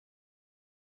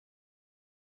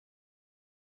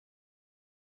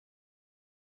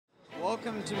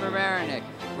Welcome to Mamaroneck.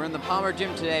 We're in the Palmer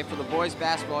Gym today for the boys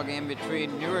basketball game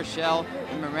between New Rochelle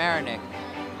and Mamaroneck.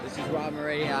 This is Rob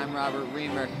Moretti, I'm Robert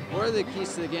Riemer. What are the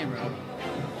keys to the game, Rob?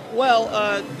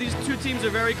 Well, these two teams are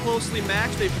very closely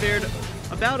matched. They've fared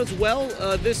about as well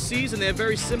this season. They have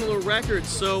very similar records,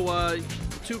 so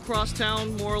two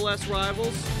crosstown, more or less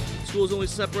rivals. School's only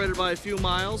separated by a few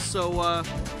miles, so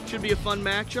should be a fun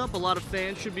matchup. A lot of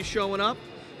fans should be showing up.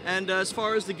 And as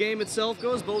far as the game itself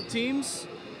goes, both teams,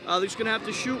 they're just going to have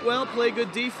to shoot well, play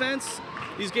good defense.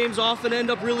 These games often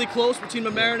end up really close between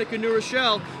Mamaroneck and New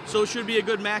Rochelle, so it should be a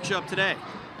good matchup today.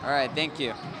 All right, thank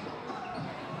you.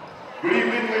 Good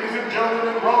evening, ladies and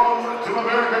gentlemen, and welcome to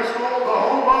Mamaroneck High School, the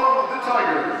home of the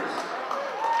Tigers.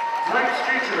 Tonight's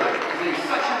feature is a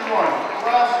Section 1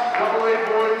 Class AA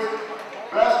Boys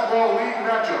Basketball League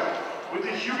matchup with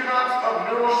the Huguenots of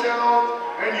New Rochelle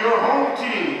and your home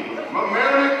team,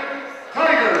 Mamaroneck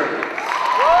Tigers.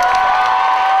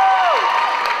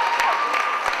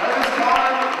 At this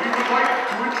time, we would like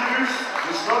to introduce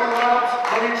the starting lineups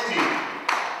from each team.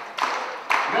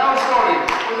 Now starting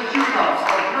for the Huguenots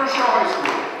of New Rochelle High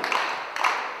School.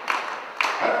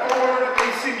 At forward, a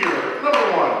senior, number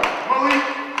 1, Malik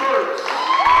Burks.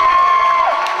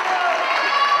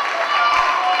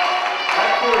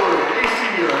 At forward, a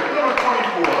senior, number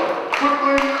 24,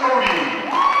 Brooklyn Odie.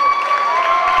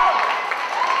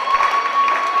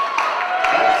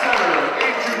 At center, a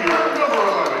junior, number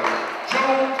 11,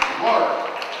 Joe Clark.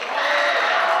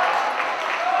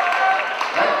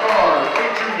 At guard, a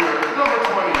junior, number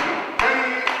 20,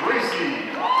 Benny Racy.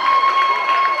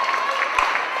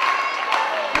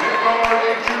 And at guard,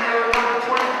 a junior, number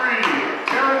 23,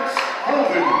 Terrence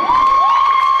Holden.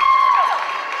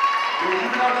 The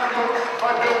Huguenots are coached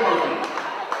by Bill Murphy.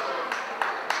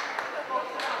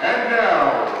 And now,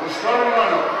 the starting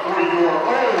lineup for your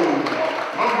own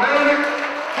Mamaroneck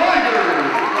Tigers.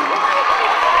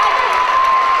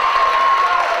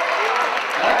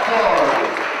 At guard,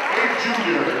 a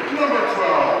junior, number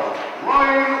 12,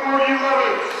 Ryan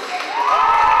Orgy-Levitz.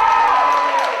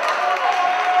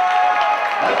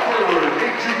 At forward, a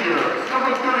junior,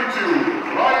 number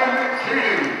 32, Ryan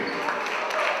Caden.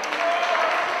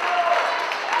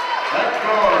 At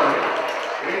guard,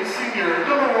 a senior,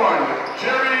 number 1,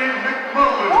 Jerry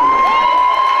McMullen.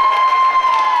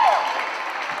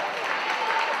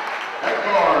 At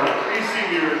guard, a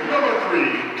senior, number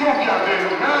 3, co-captain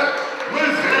Matt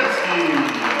Lizansky.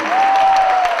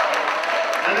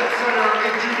 And at center, a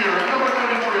junior, number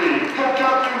 33,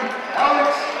 co-captain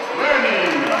Alex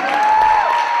Lanning.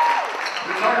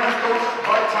 The Tigers are coached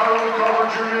by Tyler Carver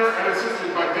Jr. and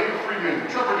assisted by Dave Freeman,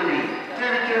 Trevor Demi,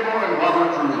 David Campbell, and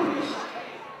Robert Cruz.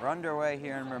 We're underway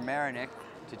here in Mamaroneck.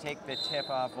 To take the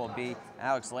tip-off will be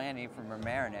Alex Lanning from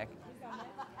Mamaroneck.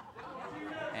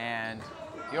 And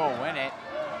he'll win it.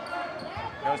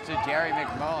 Goes to Jerry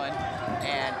McMullen,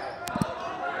 and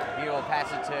he will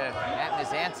pass it to Matt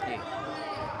Lizansky.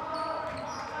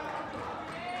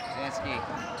 Lizansky.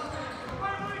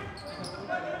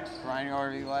 Ryan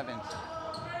Orgy-Levitz.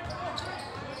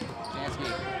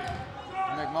 Lizansky.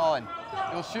 McMullen.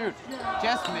 He'll shoot.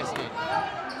 Just missed it.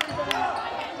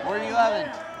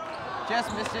 Orgy-Levitz.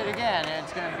 Just missed it again, and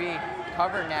it's going to be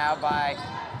covered now by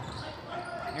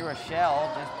New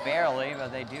Rochelle, just barely,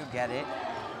 but they do get it.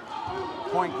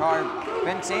 Point guard,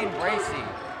 Vincent Bracy.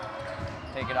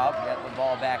 Take it up, get the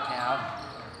ball back now,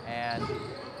 and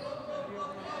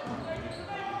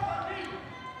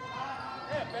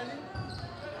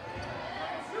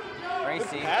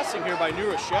Bracy. Good passing here by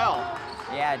New Rochelle.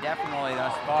 Yeah, definitely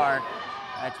thus far.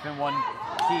 That's been one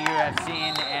key you have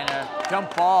seen, and a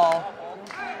jump ball.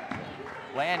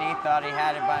 Lanny thought he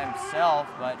had it by himself,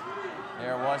 but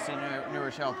there was a New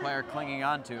Rochelle player clinging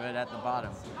onto it at the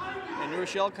bottom. And New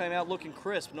Rochelle came out looking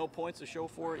crisp. No points to show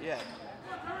for it yet.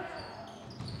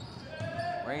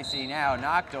 Racy now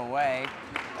knocked away.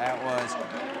 That was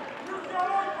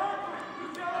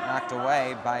knocked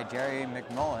away by Jerry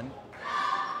McMullen.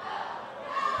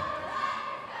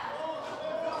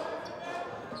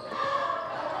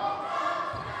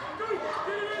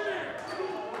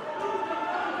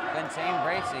 Vincent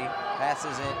Bracy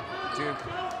passes it to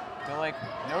Dilek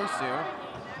Nosu.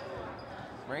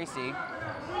 Bracy.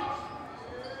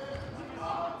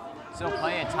 Still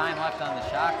plenty of time left on the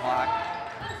shot clock.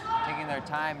 Taking their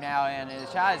time now, and the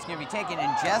shot is going to be taken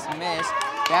and just missed.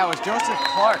 That was Joseph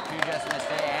Clark who just missed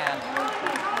it, and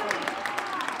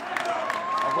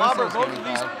Robert,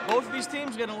 both of these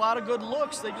teams getting a lot of good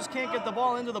looks. They just can't get the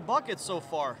ball into the bucket so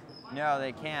far. No,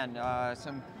 they can.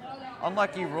 Some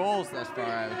unlucky rolls thus far,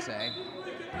 I would say.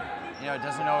 You know, it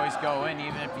doesn't always go in,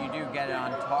 even if you do get it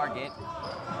on target.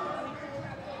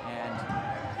 And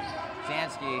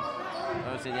Zansky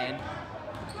throws it in.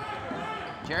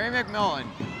 Jerry McMillan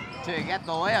to get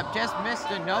the layup, just missed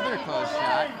another close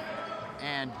shot,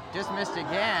 and just missed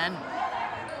again.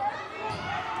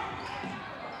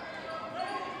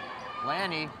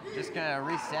 Lanny just gonna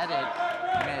reset it.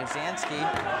 And Zansky,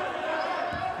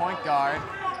 point guard,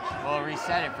 will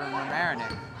reset it for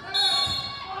Mamaroneck.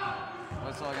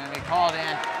 Whistle gonna be called,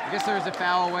 and I guess there was a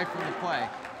foul away from the play.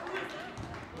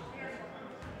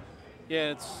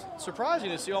 Yeah, it's surprising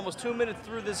to see almost 2 minutes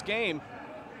through this game.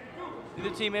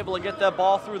 Neither team able to get that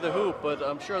ball through the hoop, but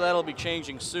I'm sure that'll be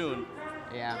changing soon.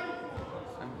 Yeah.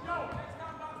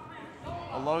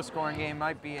 A low-scoring game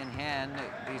might be in hand.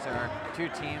 These are two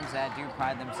teams that do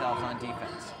pride themselves on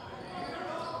defense.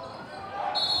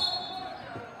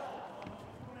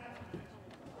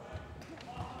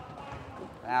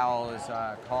 Foul is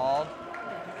called.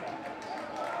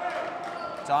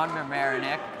 It's on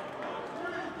Mamaroneck.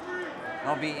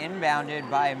 They'll be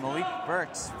inbounded by Malik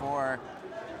Burks for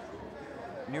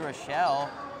New Rochelle.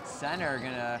 Center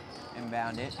gonna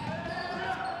inbound it.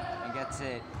 He gets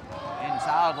it in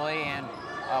solidly, and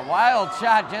a wild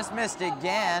shot just missed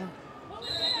again.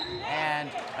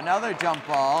 And another jump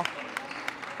ball.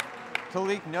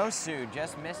 Talik Nosu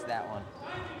just missed that one.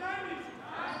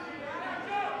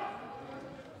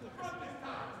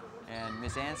 And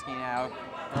Mizansky now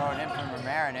throwing in from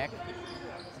Mamaroneck.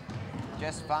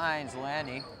 Just finds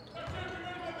Lanny.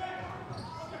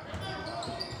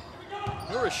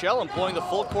 New Rochelle employing the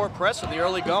full court press in the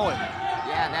early going.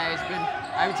 Yeah, that has been,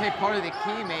 I would say, part of the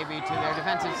key maybe to their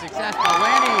defensive success. But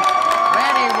Lanny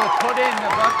will put in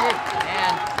the bucket,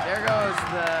 and there goes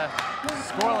the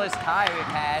scoreless tie we've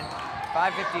had.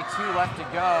 5:52 left to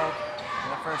go in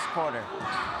the first quarter.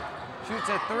 Shoots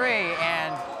a three,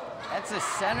 and that's a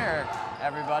center,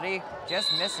 everybody,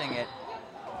 just missing it.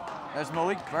 There's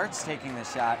Malik Burks taking the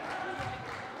shot.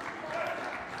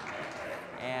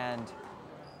 And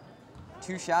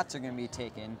two shots are going to be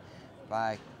taken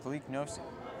by Talik Nosu.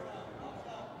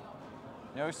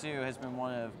 Nosu has been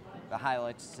one of the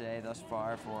highlights today thus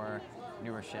far for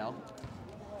New Rochelle.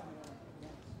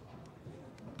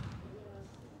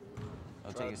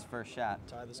 He'll take his first shot.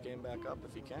 Tie this game back up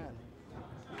if he can.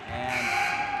 And,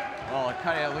 well, it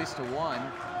cut it at least to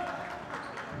one.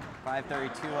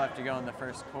 5:32 left to go in the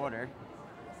first quarter.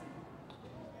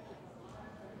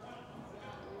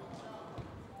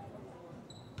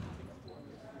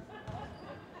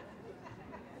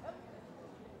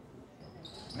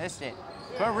 Missed it,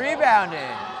 but rebounded.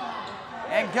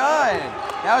 And good.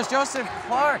 That was Joseph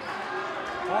Clark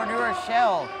for New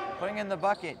Rochelle, putting in the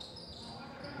bucket.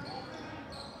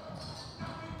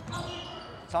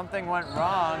 Something went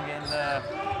wrong in the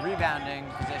rebounding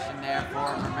position there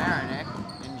for Mamaroneck,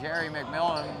 and Jerry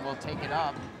McMillan will take it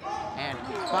up and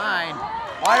find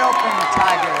wide open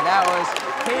Tiger. That was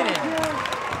Hayden.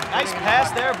 Nice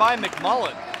pass there by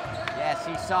McMullen. Yes,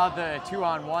 he saw the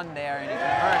 2-on-1 there and he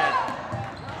converted.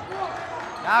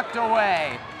 Knocked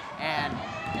away, and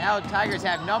now the Tigers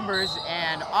have numbers,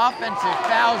 and offensive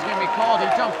foul is going to be called. He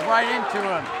jumped right into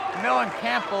him. Millen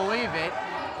can't believe it,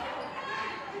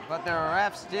 but the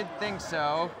refs did think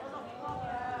so.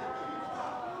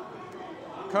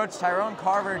 Coach Tyrone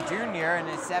Carver Jr. in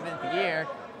his 7th year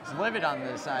is livid on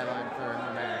the sideline for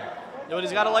Mamaroneck. Yeah, but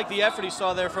he's got to like the effort he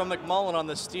saw there from McMullen on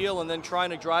the steal and then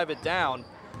trying to drive it down.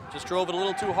 Just drove it a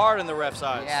little too hard in the ref's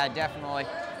eyes. Yeah, definitely.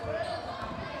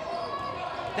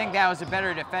 I think that was a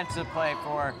better defensive play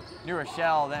for New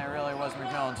Rochelle than it really was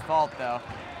McMillan's fault, though.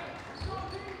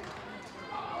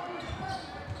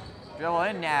 Dribble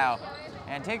in now,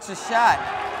 and takes a shot.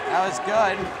 That was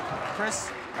good.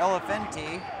 Chris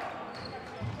Elefanti.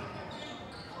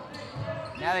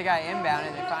 Now they got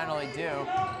inbounded, they finally do.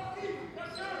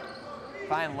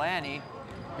 Find Lanny.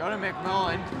 Go to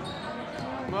McMillan.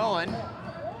 McMillan,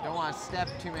 don't want to step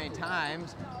too many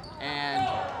times. And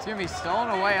it's going to be stolen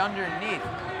away underneath.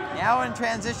 Now in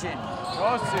transition,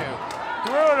 Rosu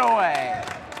threw it away.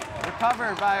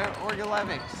 Recovered by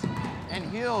Orgalevics. And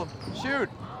he'll shoot.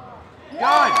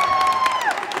 Good.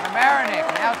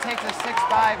 Mamaroneck now takes a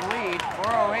 6-5 lead.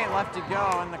 4:08 left to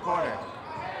go in the quarter.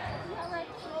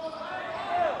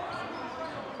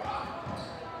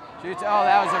 Shoots, oh,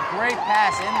 that was a great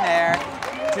pass in there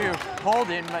to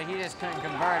Holden, but he just couldn't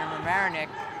convert. And Mamaroneck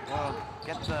will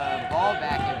get the ball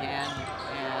back again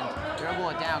and dribble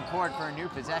it down court for a new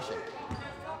possession.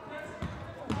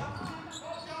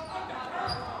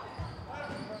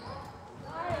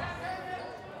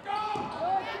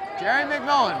 Jerry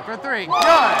McMillan for three, good. 9-5,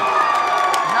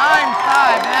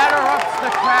 and that erupts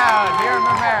the crowd here in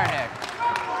Mamaroneck.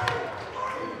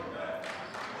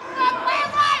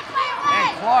 And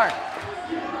Clark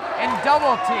in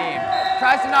double team.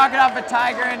 Tries to knock it off a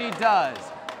Tiger, and he does.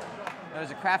 There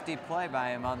was a crafty play by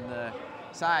him on the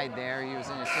side there. He was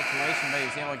in a situation, but he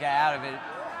was able to get out of it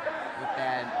with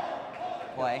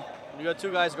that play. You got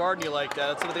two guys guarding you like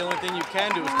that. That's the only thing you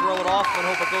can do is throw it off and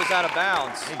hope it goes out of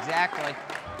bounds. Exactly.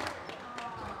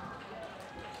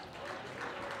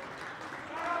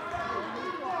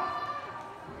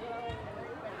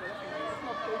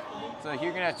 So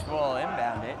Huguenots will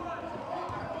inbound it.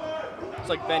 It's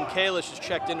like Ben Kalish has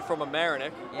checked in from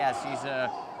Mamaroneck. Yes, he's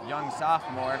a young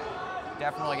sophomore.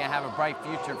 Definitely gonna have a bright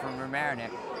future from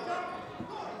Mamaroneck.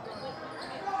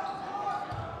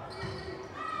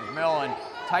 McMillan,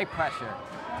 tight pressure.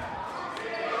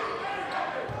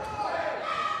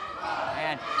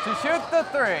 And to shoot the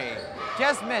three,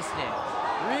 just missed it.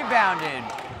 Rebounded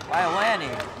by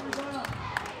Lanny.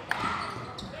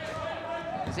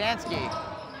 Zansky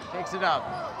takes it up.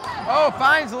 Oh,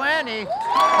 finds Lanny.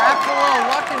 Perhaps a little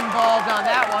luck involved on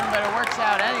that one, but it works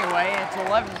out anyway. It's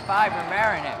 11-5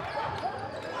 Mamaroneck.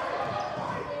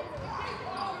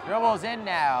 Dribbles in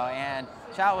now, and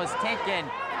shot was taken.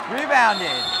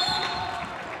 Rebounded.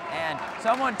 And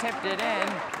someone tipped it in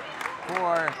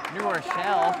for New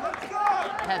Rochelle.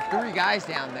 Had three guys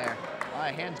down there.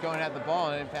 Hands going at the ball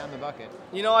and didn't pound the bucket.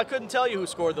 You know, I couldn't tell you who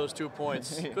scored those 2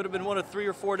 points. Could have been one of 3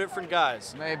 or 4 different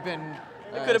guys. May have been.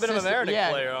 It could have been a Mamaroneck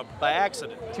player by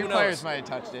accident. Two players might have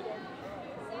touched it.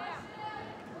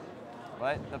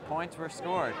 But the points were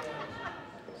scored.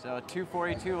 So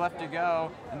 2:42 left to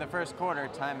go in the first quarter.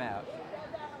 Timeout.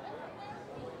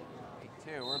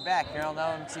 We're back here on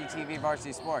LMC-TV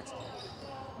Varsity Sports.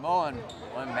 Mullen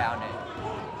will inbound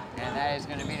it. And that is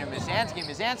going to be to Mizanski.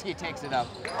 Mizanski takes it up.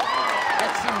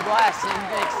 Gets some glass and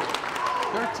makes it.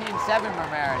 13-7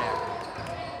 Mamaroneck.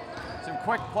 Some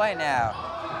quick play now.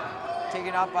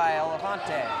 Taken up by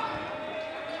Elefante.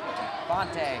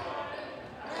 Fonte.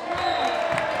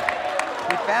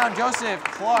 He found Joseph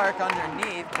Clark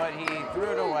underneath, but he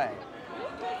threw it away.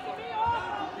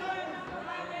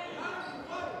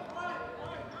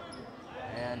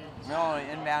 And Miller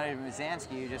inbounded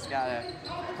Mizanski, who just got a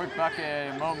quick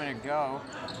bucket a moment ago.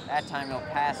 That time he'll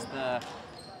pass the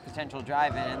potential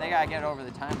drive in, and they got to get over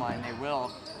the timeline. They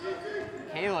will.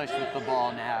 Kalish with the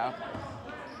ball now.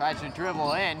 Tries to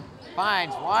dribble in,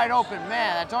 finds wide open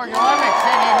man. That's Orgulevix,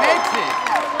 and he makes it.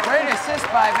 Great assist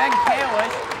by Ben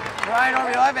Kalish, Ryan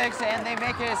Orgulevix, and they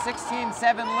make it a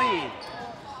 16-7 lead.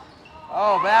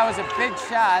 Oh, but that was a big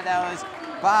shot. That was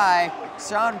by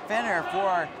Sean Finner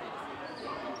for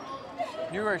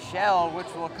New Rochelle, which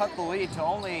will cut the lead to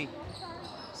only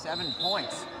 7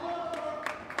 points.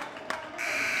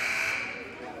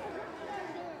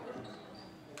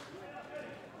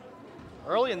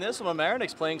 Early in this one,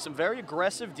 Mamaroneck's playing some very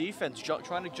aggressive defense,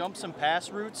 trying to jump some pass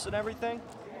routes and everything.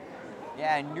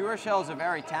 Yeah, and New Rochelle is a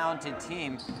very talented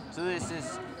team, so this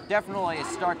is definitely a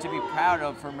start to be proud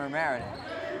of for Mamaroneck.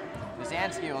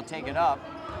 Mizanski will take it up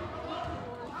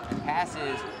and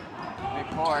passes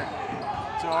midcourt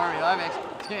to Orgulevix.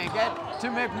 He's going to get to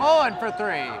McMullen for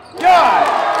three. Good!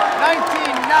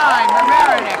 19-9,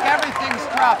 Mamaroneck, everything's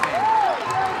dropping.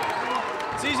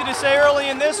 It's easy to say early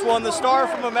in this one, the star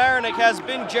from Mamaroneck has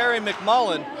been Jerry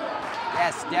McMullen.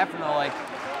 Yes, definitely.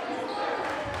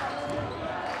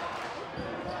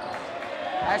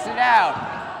 Pass it out.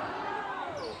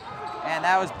 And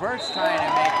that was Birch trying to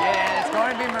make it, and it's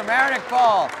going to be Mamaroneck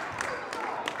ball.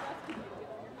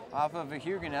 Off of a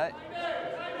Huguenot.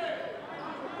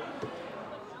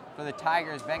 For the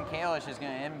Tigers, Ben Kalish is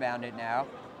going to inbound it now.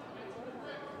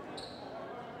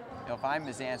 He'll find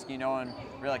Mizanski, no one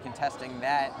really contesting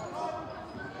that.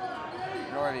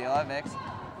 Orgulevix.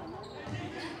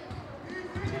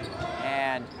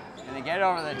 And they get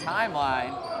over the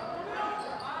timeline.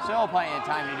 Still plenty of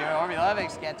time to do it.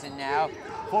 Orgulevix gets it now.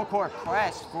 Full court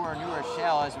press for New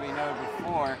Rochelle, as we know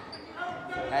before.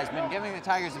 Has been giving the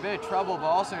Tigers a bit of trouble, but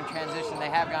also in transition they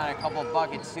have gotten a couple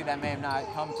buckets too that may have not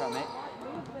come from it.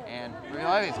 And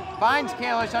Orgulevix finds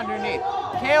Kalish underneath.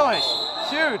 Kalish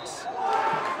shoots.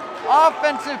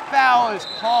 Offensive foul is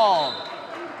called.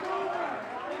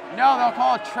 No, they'll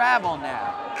call it travel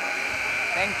now.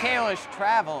 Ben Kalish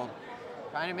traveled,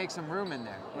 trying to make some room in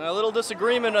there. A little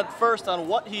disagreement at first on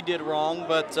what he did wrong,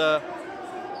 but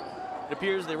it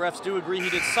appears the refs do agree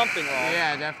he did something wrong.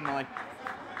 Yeah, definitely.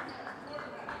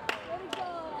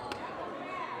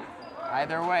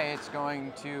 Either way, it's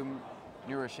going to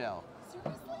New Rochelle.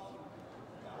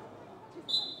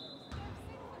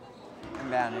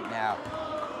 Inbound it now.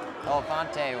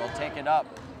 Elefante will take it up.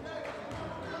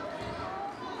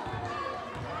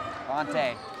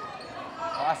 Fonte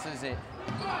crosses it.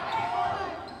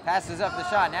 Passes up the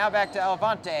shot. Now back to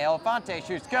Elefante. Elefante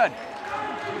shoots good.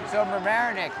 So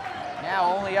Mamaroneck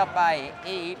now only up by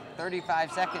 8,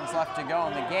 35 seconds left to go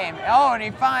in the game. Oh, and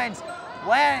he finds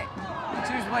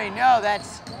no,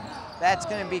 that's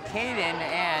going to be Caden,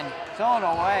 and thrown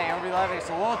away. Levick's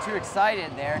a little too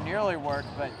excited there, nearly worked,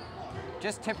 but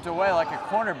just tipped away like a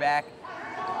cornerback,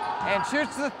 and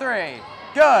shoots the 3.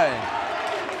 Good.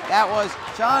 That was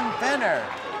Sean Finner,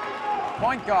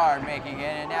 point guard, making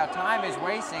it, and now time is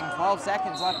wasting. 12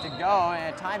 seconds left to go,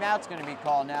 and a timeout's going to be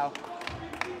called now.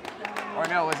 Or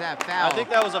no, was that foul? I think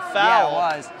that was a foul.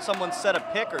 Yeah, it was. Someone set a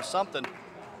pick or something.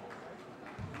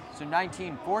 So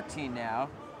 19-14 now.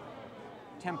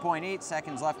 10.8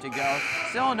 seconds left to go.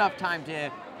 Still enough time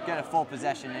to get a full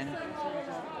possession in.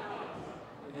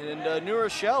 And New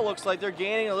Rochelle looks like they're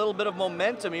gaining a little bit of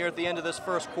momentum here at the end of this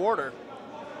first quarter.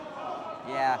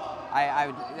 Yeah,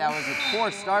 that was a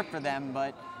poor start for them,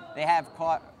 but they have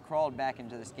crawled back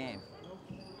into this game.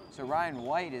 So Ryan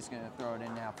White is going to throw it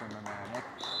in now for Mamaroneck.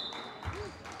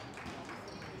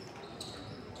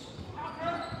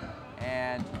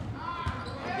 And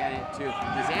we'll get it to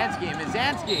Mizanski.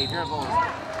 Mizanski dribbles.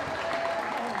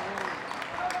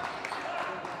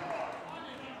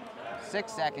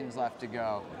 6 seconds left to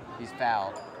go. He's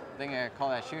fouled. I think I call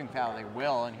that shooting foul. They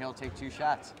will, and he'll take 2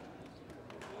 shots.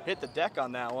 Hit the deck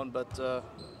on that one, but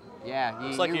yeah,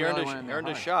 looks like he earned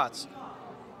his shots.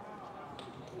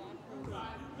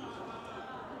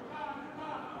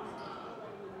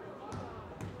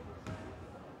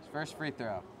 His first free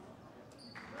throw.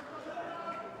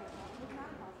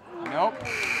 Nope.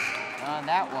 On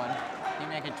that one, he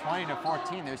make it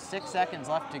 20-14. There's 6 seconds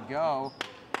left to go.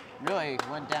 Really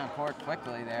went down court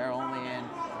quickly there, only in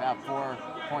about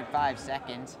 4.5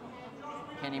 seconds.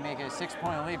 Can he make it a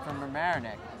 6-point lead from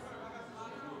Mamaroneck?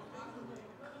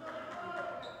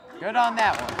 Good on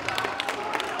that one.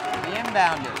 He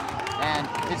inbounded, and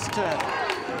it's to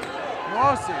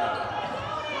Nwosu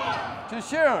to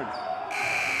shoot.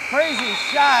 Crazy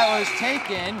shot was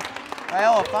taken by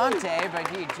Elefante, but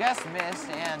he just missed,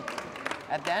 and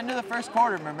at the end of the first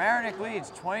quarter, Mamaroneck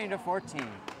leads 20-14.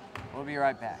 We'll be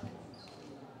right back.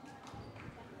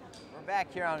 We're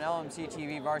back here on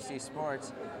LMC-TV Varsity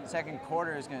Sports. Second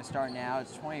quarter is going to start now.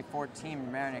 It's 2014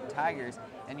 Mamaroneck Tigers.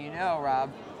 And you know,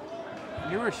 Rob,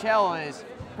 New Rochelle is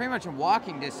pretty much a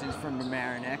walking distance from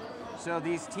Mamaroneck. So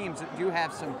these teams do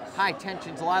have some high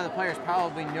tensions. A lot of the players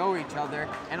probably know each other.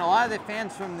 And a lot of the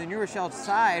fans from the New Rochelle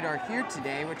side are here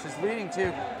today, which is leading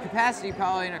to capacity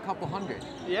probably in a couple hundred.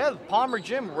 Yeah, Palmer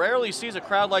Gym rarely sees a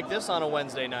crowd like this on a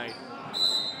Wednesday night.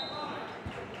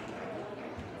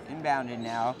 Inbounded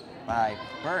now by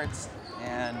Burtz,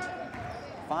 and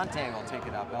Fonte will take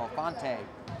it up. Elefante.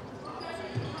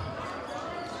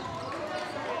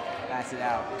 Pass it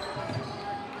out.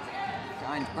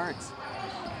 Finds Burtz.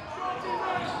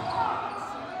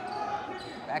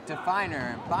 Back to Feiner,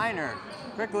 and Feiner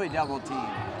quickly double team.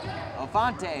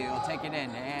 Elefante will take it in,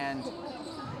 and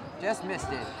just missed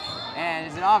it.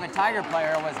 And is it off a Tiger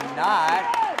player? It was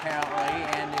not, apparently,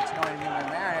 and it's going to be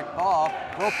Mamaroneck ball.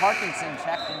 Will Parkinson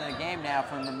checked into the game now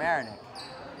from Mamaroneck.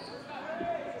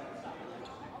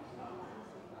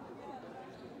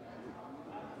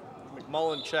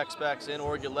 McMullen checks back in.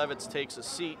 Orgulevitz takes a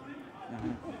seat.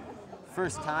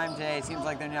 First time today, it seems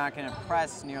like they're not going to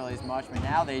press nearly as much, but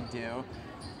now they do.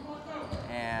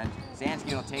 And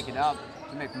Zansky will take it up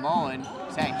to McMullen.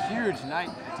 He's had a huge night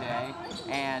today,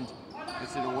 and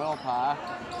it's to Wilpa.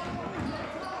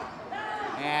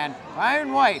 And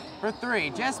Ryan White for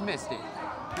 3, just missed it.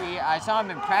 I saw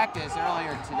him in practice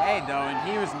earlier today, though, and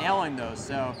he was nailing those,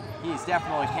 so he's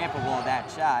definitely capable of that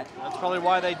shot. That's probably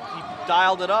why he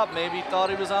dialed it up. Maybe he thought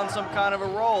he was on some kind of a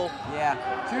roll. Yeah,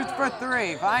 shoots for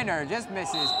 3. Viner just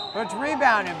misses, but it's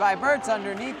rebounded by Burtz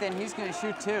underneath, and he's going to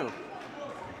shoot 2.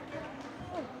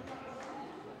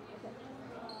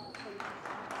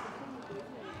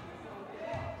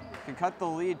 Can cut the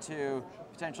lead to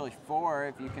potentially 4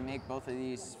 if you can make both of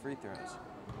these free throws.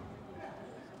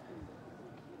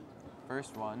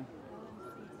 First one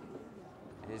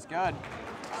is good.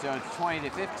 So it's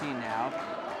 20-15 now.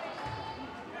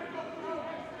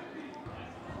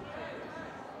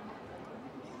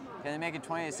 Can they make it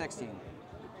 20-16?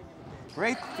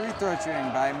 Great free throw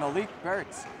shooting by Malik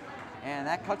Burtz. And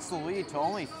that cuts the lead to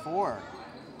only 4.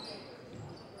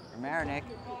 Mamaroneck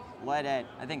led at,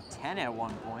 I think, 10 at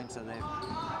one point, so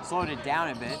they've slowed it down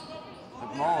a bit.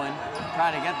 McMullen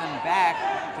trying to get them back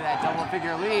to that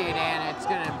double-figure lead, and it's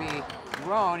going to be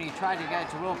Roan. He tried to get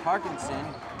it to Will Parkinson.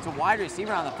 It's a wide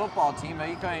receiver on the football team, but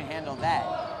he couldn't handle that.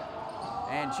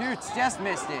 And shoots, just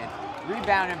missed it.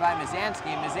 Rebounded by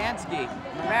Mizanski. Mizanski,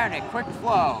 Mamaroneck, quick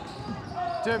flow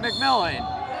to McMillan.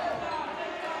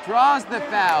 Draws the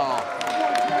foul.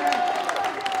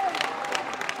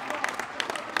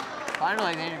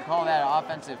 Finally, they didn't call that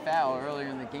offensive foul earlier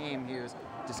in the game. He was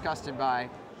disgusted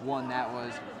by one that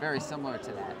was very similar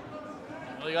to that.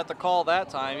 Well, he got the call that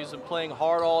time. He's been playing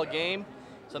hard all game.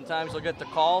 Sometimes he'll get the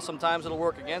call, sometimes it'll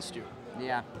work against you.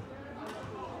 Yeah.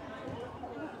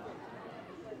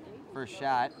 First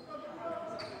shot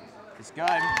is good.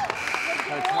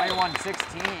 So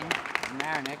 21-16,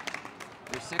 Mamaroneck.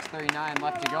 There's 6:39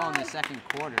 left to go in the second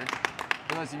quarter.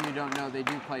 For those of you who don't know, they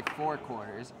do play 4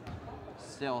 quarters.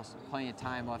 Still plenty of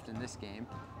time left in this game.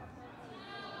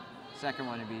 Second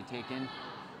one to be taken.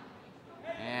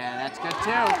 And that's good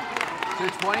too. So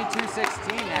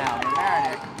 22-16 now,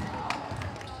 Mamaroneck.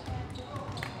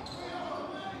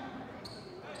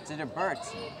 To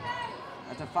Burtz.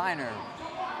 That's a finer.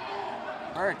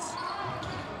 Burtz.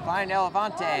 Find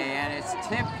Elefante, and it's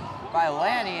tipped by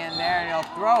Lanny in there, and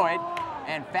he'll throw it.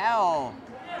 And foul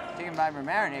taken by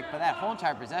Mamaroneck, but that whole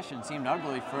entire possession seemed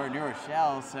ugly for New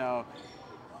Rochelle, so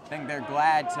I think they're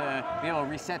glad to be able to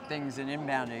reset things and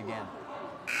inbound it again.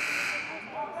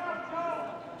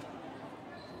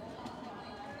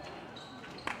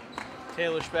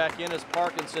 Kalish back in as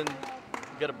Parkinson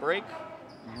get a break.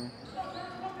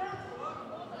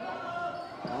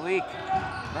 Leak.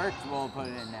 Burtz will put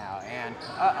it in now, and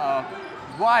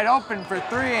wide open for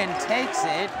 3 and takes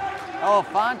it.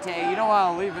 Elefante, you don't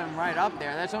want to leave him right up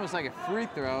there. That's almost like a free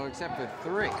throw, except for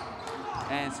 3.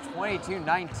 And it's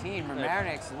 22-19.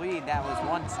 Mamaroneck's lead, that was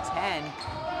once 10,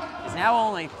 is now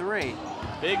only 3.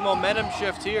 Big momentum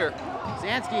shift here.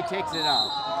 Zansky takes it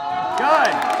up.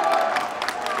 Good.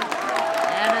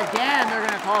 And again, they're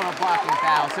going to call it a blocking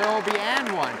foul, so it'll be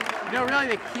and 1. You know, really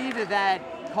the key to that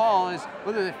call is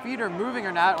whether the feet are moving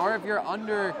or not, or if you're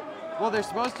under, well, there's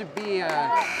supposed to be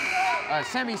a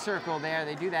semicircle there.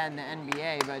 They do that in the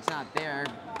NBA, but it's not there,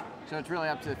 so it's really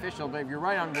up to the official. But if you're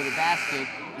right under the basket,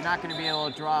 you're not going to be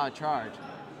able to draw a charge.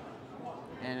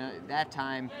 And that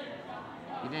time,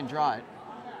 you didn't draw it.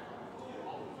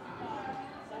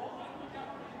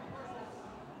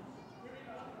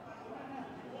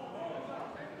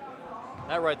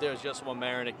 That right there is just what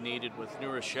Mamaroneck needed with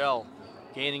New Rochelle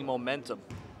gaining momentum.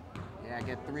 Yeah,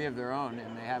 get 3 of their own,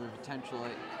 and they have a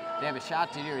potentially, they have a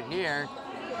shot to do it here.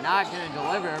 Not going to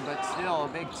deliver, but still a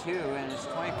big 2, and it's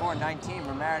 24-19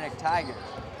 Mamaroneck Tigers.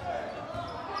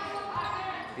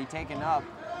 Be taken up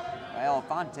by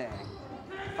Elefante.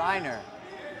 Finer,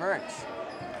 Burtz,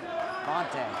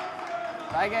 Fonte.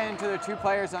 Try to get into the 2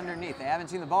 players underneath. They haven't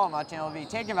seen the ball much, and it'll be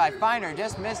taken by Finer,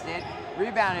 just missed it.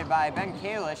 Rebounded by Ben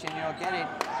Kalish, and you'll get it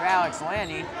for Alex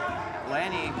Lanny.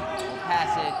 Lanny will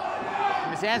pass it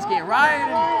to Masansky, and Ryan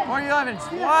 2011's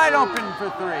wide open for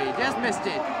 3, just missed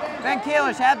it. Ben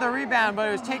Kalish had the rebound, but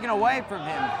it was taken away from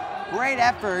him. Great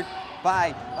effort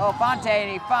by Elefante,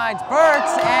 and he finds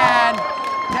Burtz and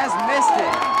just missed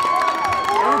it.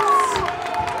 Oops.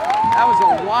 That was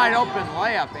a wide open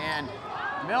layup, and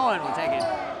Millen will take it.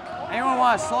 Anyone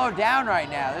want to slow down right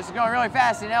now? This is going really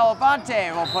fast, and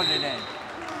Elefante will put it in.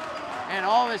 And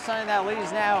all of a sudden, that lead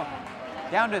is now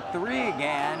down to 3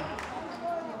 again,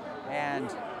 and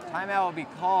timeout will be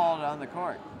called on the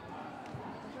court.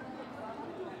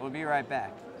 We'll be right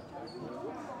back.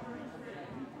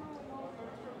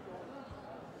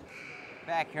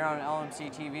 Back here on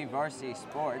LMC-TV Varsity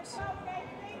Sports.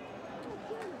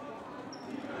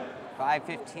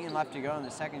 5:15 left to go in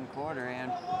the second quarter,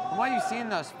 and from what you've seen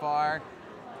thus far,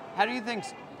 how do you think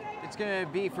it's going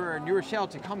to be for New Rochelle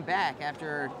to come back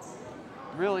after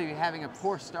really having a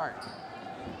poor start?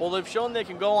 Well, they've shown they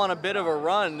can go on a bit of a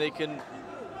run. They've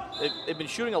been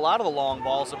shooting a lot of the long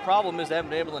balls. The problem is they haven't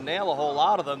been able to nail a whole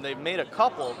lot of them. They've made a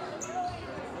couple.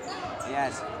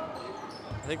 Yes.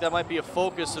 I think that might be a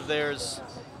focus of theirs.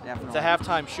 Definitely. The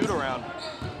halftime shoot-around.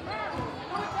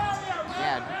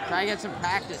 Yeah, try to get some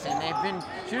practice in. They've been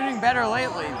shooting better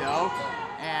lately, though.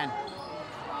 And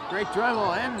great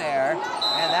dribble in there.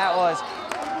 And that was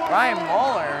Ryan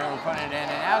Moeller who put it in.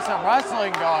 And now some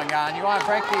wrestling going on. You want to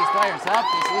break these players up.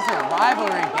 This is a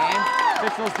rivalry game.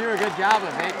 Officials do a good job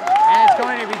of it. And it's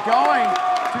going to be going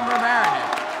to Mamaroneck.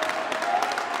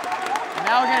 And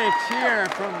now we'll get a cheer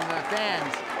from the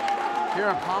fans here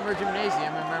at Palmer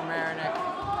Gymnasium in Mamaroneck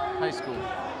High School.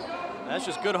 That's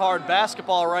just good hard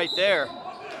basketball right there.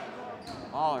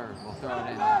 Mahler will throw it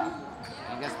in.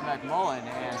 And gets back Mullen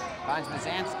and finds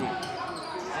Masansky.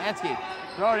 Masansky,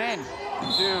 throw it in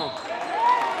to,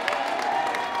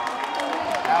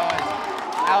 that was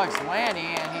Alex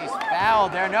Lanny, and he's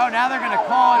fouled there. No, now they're going to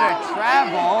call it a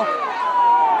travel.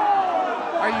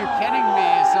 Are you kidding me?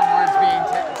 Some words being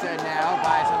said now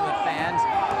by some of the fans.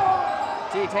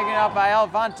 See, taken out by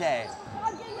Elefante.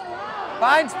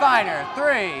 Finds Finer,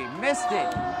 3, missed it.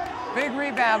 Big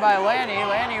rebound by Lanny.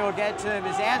 Lanny will get to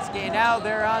Mizanski. Now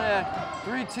they're on a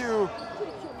 3-2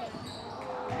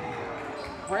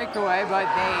 breakaway, but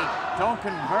they don't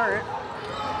convert.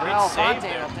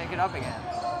 Alfonte will take it up again.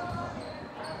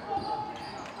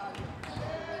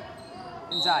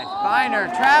 Inside, Finer,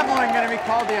 traveling, going to be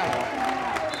called the other way.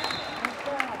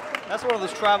 That's one of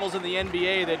those travels in the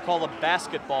NBA they'd call a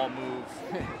basketball move.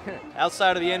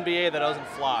 Outside of the NBA, that doesn't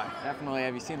fly. Definitely.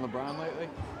 Have you seen LeBron lately?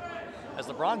 Has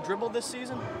LeBron dribbled this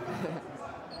season?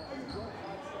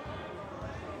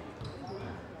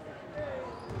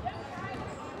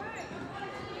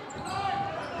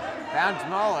 Bounce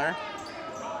Muller.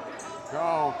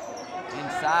 Go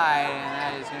inside, and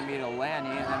that is going to be to Lanny,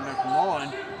 and then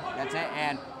McMullen gets it,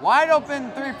 and wide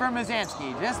open three from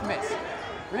Mizanski, just missed.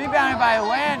 Rebounded by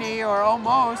Lanny, or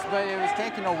almost, but it was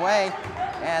taken away,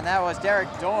 and that was Derek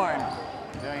Dorn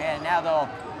doing it. And now they'll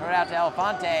throw it out to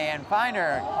Alfonte, and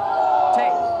Finer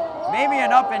take maybe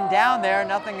an up and down there,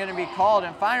 nothing going to be called,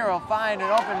 and Finer will find an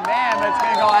open man, but it's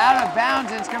going to go out of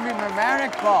bounds, and it's going to be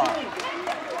Mamaroneck ball.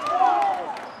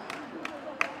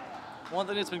 One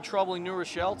thing that's been troubling New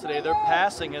Rochelle today, their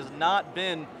passing has not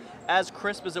been as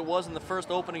crisp as it was in the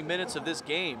first opening minutes of this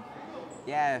game.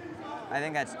 Yeah, I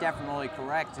think that's definitely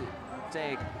correct.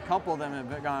 A couple of them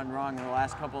have gone wrong in the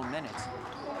last couple of minutes.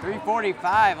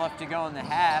 3:45 left to go in the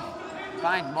half.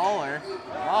 Finds Muller.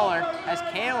 Muller has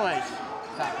Kalish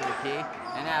top of the key.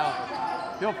 And now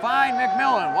he'll find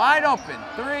McMillan wide open.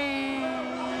 Three,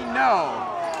 no.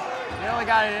 Nearly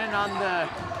got it in on the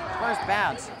first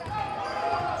bounce.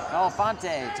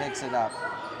 Alfonte takes it up.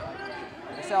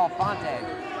 This Alfonte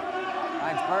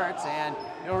finds Burks, and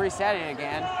he'll reset it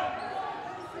again.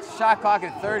 Shot clock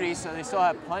at 30, so they still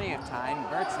have plenty of time.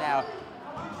 Burks now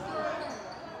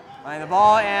finding the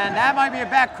ball, and that might be a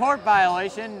backcourt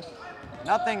violation.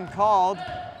 Nothing called.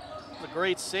 It's a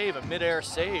great save, a midair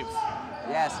save.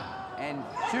 Yes, and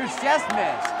shoots just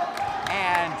missed.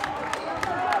 And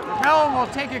McMillan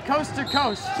will take it coast to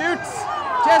coast. Shoots,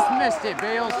 just missed it,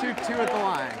 but he'll shoot two at the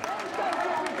line.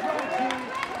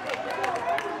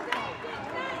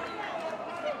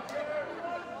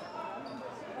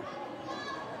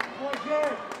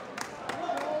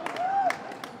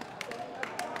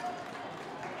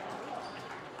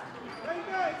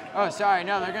 Oh, sorry,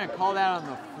 no, they're going to call that on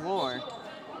the floor.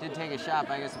 Did take a shot,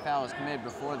 but I guess the foul was committed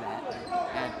before that.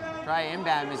 And try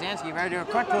inbound. Mizanski ready to do it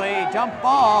quickly. Jump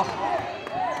ball.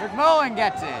 McMullen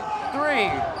gets it.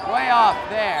 Three, way off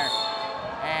there.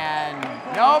 And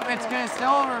nope, it's going to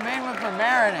still remain with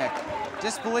Mamaroneck.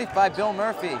 Disbelief by Bill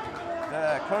Murphy,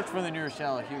 the coach for the New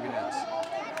Rochelle Huguenots.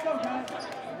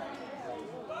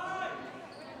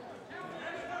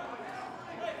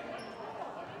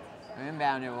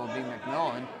 Inbound, it will be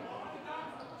McMillan.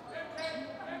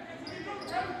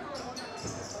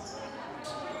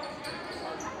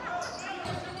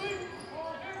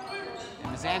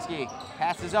 And Mizanski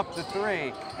passes up the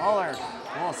three. Muller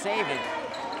will save it.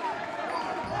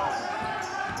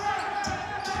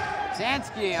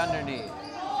 Mizanski underneath.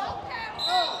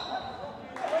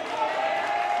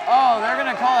 Oh, they're going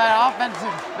to call that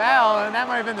offensive foul, and that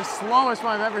might have been the slowest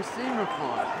one I've ever seen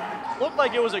before. Looked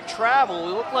like it was a travel.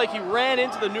 It looked like he ran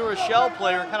into the New Rochelle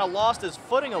player and kind of lost his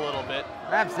footing a little bit.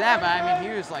 Perhaps that, but I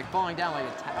mean, he was like falling down like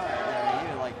a tower there.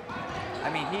 He was like, I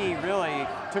mean, he really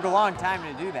took a long time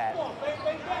to do that.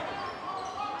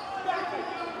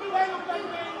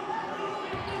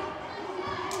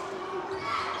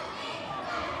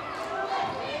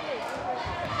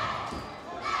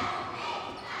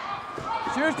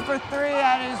 Shoots for three,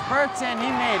 that is Burks, and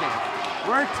he made it.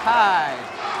 We're tied.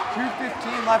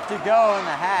 2:15 left to go in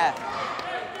the half.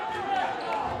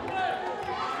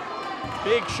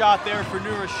 Big shot there for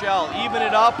New Rochelle. Even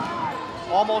it up,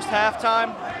 almost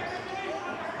halftime.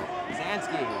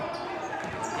 Mizanski,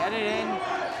 get it in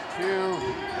to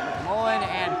McMullen,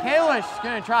 and Kalish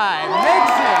gonna try,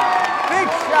 makes it! Big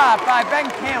shot by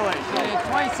Ben Kalish, and it's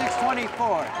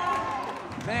 26-24.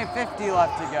 Minute 50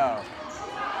 left to go.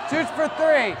 Shoots for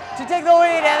three to take the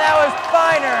lead, and that was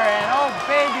Finer. And oh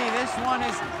baby, this one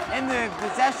is in the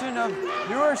possession of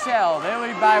New Rochelle. They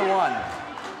lead by one.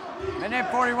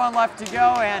 Minute 41 left to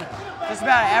go, and just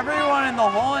about everyone in the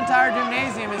whole entire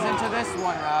gymnasium is into this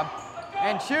one, Rob.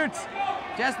 And shoots,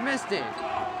 just missed it.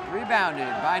 Rebounded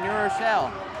by New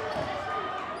Rochelle.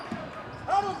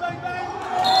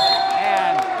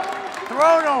 And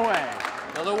thrown away.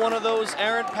 Another one of those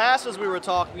errant passes we were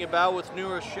talking about with New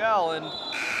Rochelle, and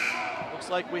looks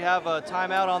like we have a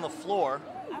timeout on the floor.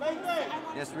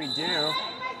 Yes, we do.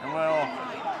 And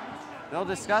they'll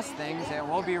discuss things, and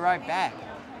we'll be right back.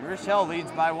 New Rochelle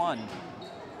leads by one.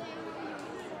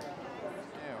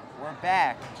 We're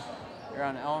back. here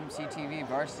on LMC-TV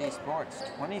Varsity Sports.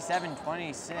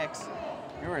 27-26,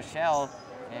 New Rochelle,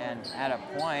 and at a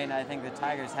point, I think the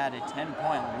Tigers had a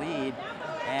 10-point lead,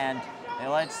 and they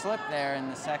let slip there in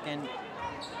the second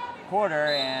quarter,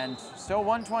 and still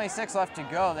 1:26 left to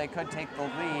go. They could take the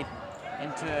lead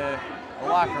into the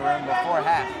locker room before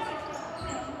half.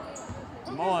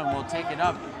 Mullen will take it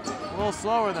up a little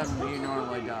slower than he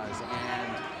normally does,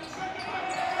 and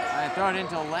I throw it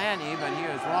into Lanny, but he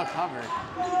was well covered.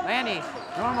 Lanny,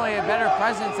 normally a better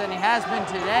presence than he has been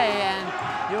today,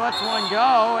 and he lets one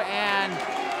go, and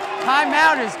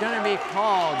timeout is going to be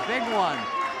called, big one.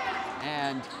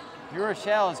 And New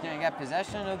Rochelle is going to get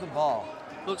possession of the ball.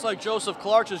 Looks like Joseph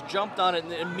Clark just jumped on it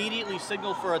and immediately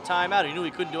signaled for a timeout. He knew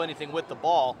he couldn't do anything with the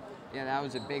ball. Yeah, that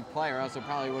was a big play, or else it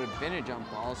probably would have been a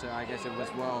jump ball, so I guess it was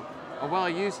a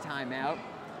well-used timeout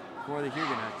for the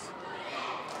Huguenots.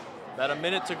 About a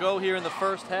minute to go here in the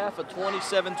first half, a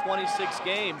 27-26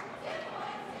 game.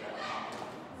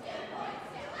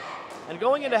 And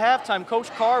going into halftime,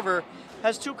 Coach Carver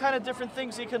has two kind of different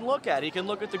things he can look at. He can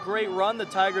look at the great run the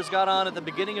Tigers got on at the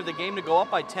beginning of the game to go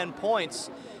up by 10 points,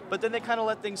 but then they kind of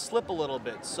let things slip a little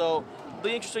bit. So it'll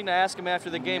be interesting to ask him after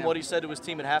the game what he said to his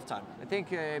team at halftime. I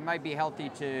think it might be healthy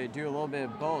to do a little bit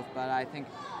of both, but I think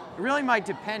it really might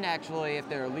depend actually if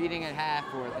they're leading at half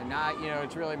or if they're not. You know,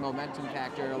 it's really a momentum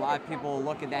factor. A lot of people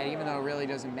look at that even though it really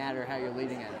doesn't matter how you're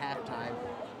leading at halftime.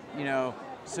 You know,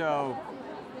 so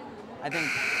I think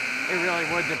it really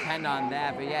would depend on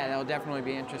that, but yeah, that'll definitely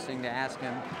be interesting to ask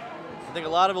him. I think a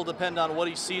lot of it will depend on what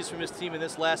he sees from his team in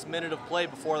this last minute of play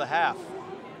before the half.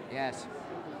 Yes.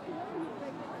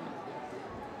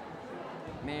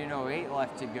 1:08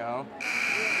 left to go.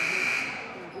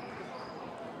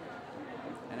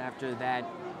 And after that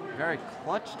very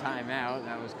clutch timeout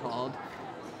that was called,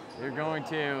 they're going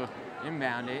to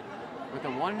inbound it with a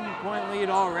 1-point lead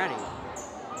already.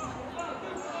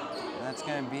 That's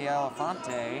going to be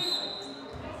Elefante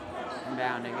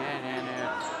inbounding it, and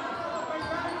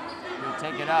he'll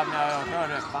take it up. Now he'll throw it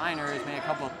to Feiner, who's made a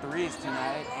couple of threes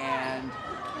tonight, and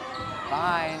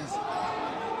finds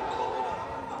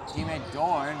teammate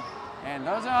Dorn, and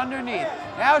those are underneath.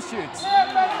 Now shoots,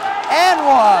 and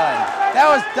one! That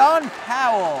was Don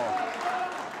Powell.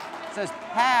 It says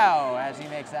Pow as he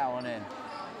makes that one in.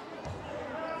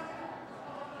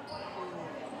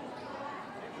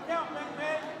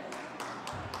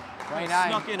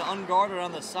 Snuck in unguarded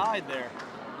on the side there.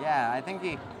 Yeah, I think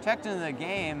he checked into the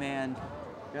game, and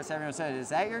I guess everyone said, "Is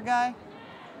that your guy?"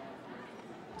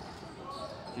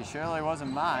 He surely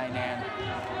wasn't mine, and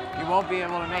he won't be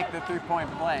able to make the three-point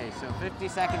play. So 50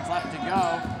 seconds left to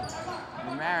go.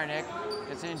 Mamaroneck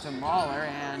gets into Mahler,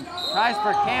 and tries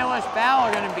for Kalish.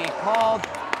 Foul going to be called.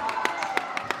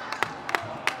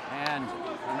 And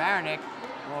Mamaroneck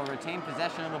will retain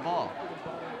possession of the ball.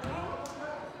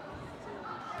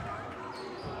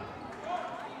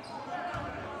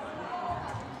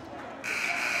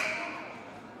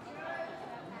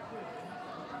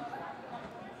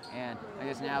 And I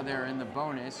guess now they're in the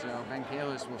bonus, so Ben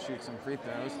Kalis will shoot some free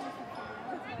throws.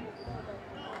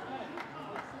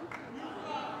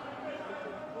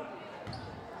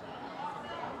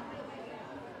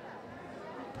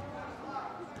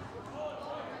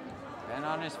 Ben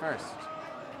on his first.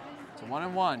 It's a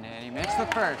 1-and-1, and he makes the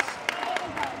first.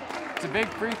 It's a big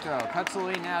free throw. Cuts the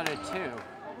lead now to 2.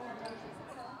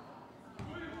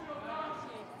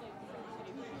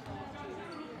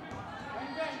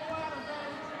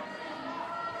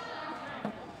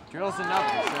 Drills another,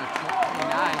 so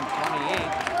 29-28.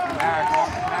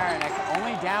 Mamaroneck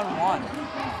only down 1.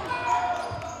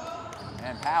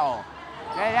 And Powell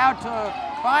get out to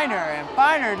Feiner, and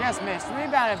Feiner just missed.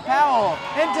 Rebounded Powell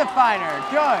into Feiner.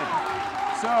 Good.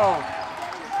 So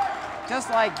just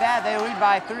like that, they lead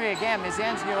by 3 again.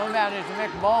 Mizanski will inbound it to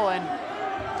McMullen.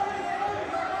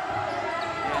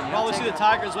 You probably see the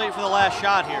Tigers wait for the last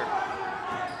shot here.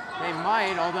 They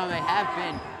might, although they have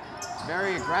been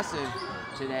very aggressive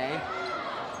today.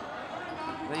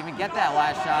 They even get that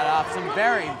last shot off. Some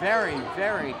very, very,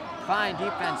 very fine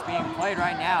defense being played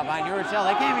right now by New Rochelle.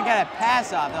 They can't even get a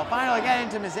pass off. They'll finally get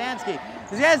into Mizanski.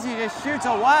 Mizanski just shoots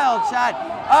a wild shot.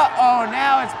 Uh-oh,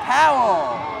 now it's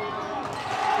Powell.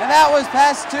 And that was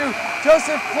passed to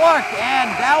Joseph Clark, and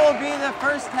that will be the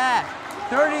first half.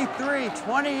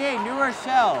 33-28, New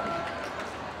Rochelle.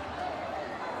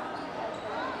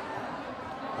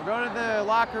 We'll go to the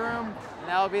locker room, and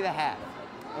that will be the half.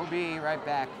 We'll be right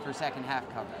back for second half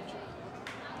coverage.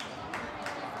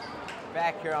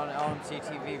 Back here on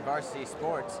LMC-TV Varsity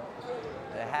Sports.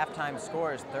 The halftime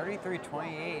score is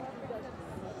 33-28.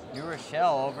 New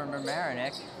Rochelle over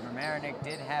Mamaroneck. Mamaroneck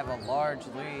did have a large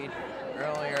lead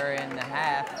earlier in the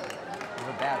half.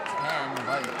 about 10,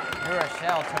 but New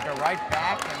Rochelle took it right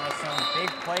back and with some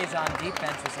big plays on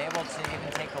defense was able to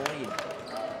even take a lead.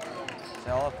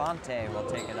 So Elefante will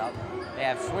take it up. They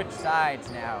have switched sides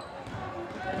now.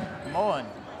 Mullen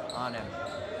on him.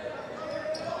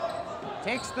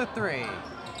 Takes the three,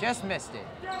 just missed it.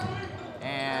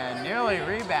 And nearly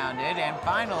rebounded, and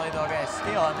finally they'll get a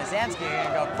steal, and Mizanski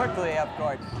gonna go quickly up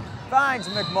court. Finds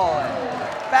McMullen,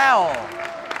 foul,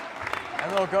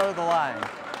 and they'll go to the line.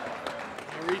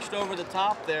 He reached over the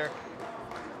top there.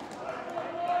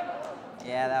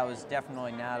 Yeah, that was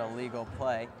definitely not a legal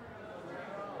play.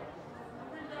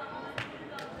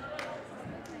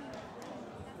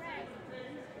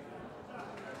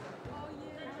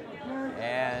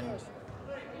 And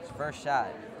his first shot.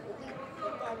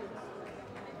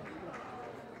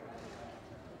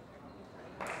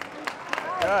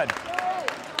 Good. I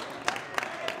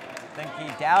think he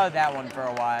doubted that one for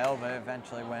a while, but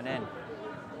eventually went in.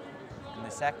 And the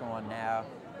second one now.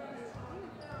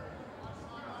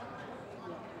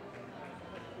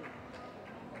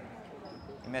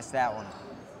 He missed that one.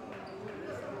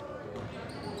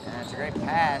 And it's a great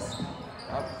pass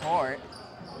up court.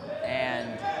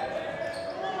 And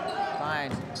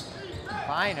finds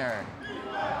Finer,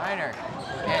 and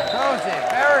throws it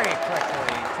very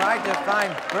quickly. Tried to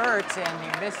find Burtz and he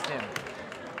missed him.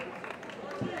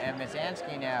 And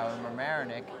Mizanski now and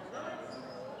Mamaroneck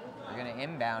are going to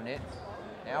inbound it.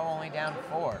 Now only down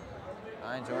 4.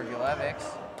 Finds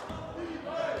Orgulevics.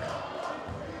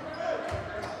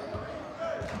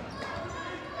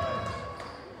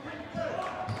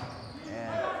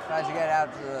 And tries to get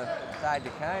out to the side to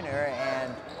Kiner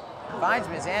and finds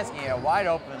Mizanski a wide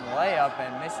open layup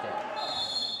and missed it.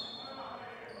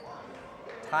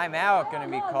 Timeout going to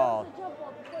be called.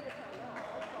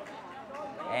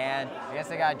 And I guess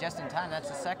they got it just in time. That's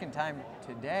the second time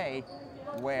today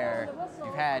where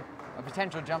you've had a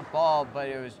potential jump ball, but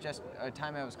it was just a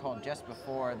timeout was called just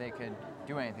before they could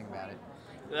do anything about it.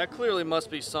 That clearly must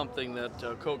be something that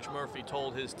Coach Murphy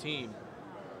told his team,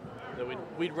 that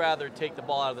we'd rather take the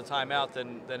ball out of the timeout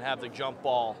than have the jump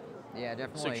ball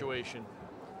situation.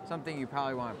 Something you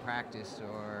probably want to practice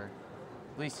or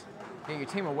at least get your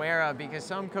team aware of, because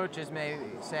some coaches may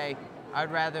say,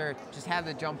 I'd rather just have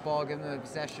the jump ball, give them the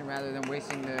possession rather than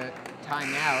wasting the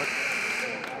timeout.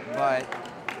 But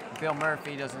Bill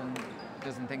Murphy doesn't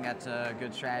think that's a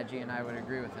good strategy, and I would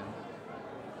agree with him.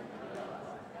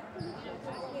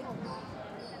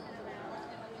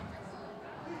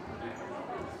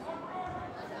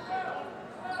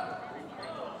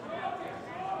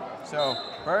 So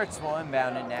Burtz will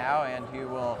inbound it now, and he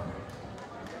will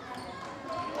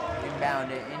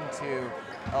inbound it into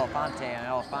Elefante, and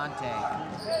Elefante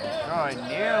throw it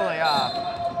nearly up,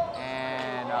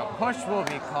 and a push will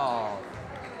be called.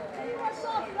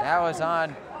 That was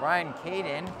on Ryan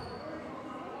Caden.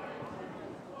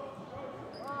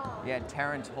 You had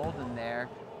Terrence Holden there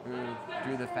who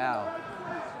drew the foul.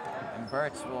 And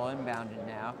Burtz will inbound it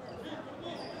now.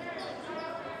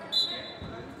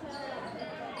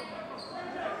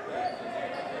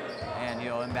 And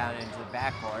he'll inbound it into the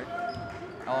backcourt.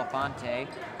 Elefante,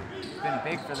 it's been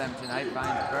big for them tonight,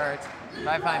 finds Burtz. If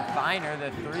I find Finer,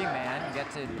 the 3-man,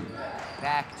 gets it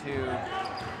back to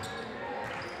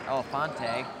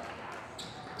Elefante.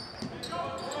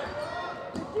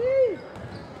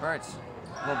 Burtz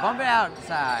will bump it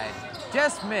outside,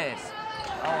 just missed.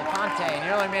 Elefante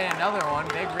nearly made another one,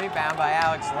 big rebound by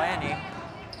Alex Lanny.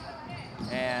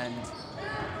 And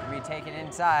we take it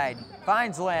inside,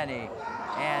 finds Lanny,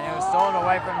 and it was stolen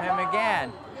away from him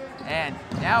again. And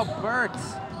now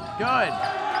Burtz, good.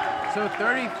 So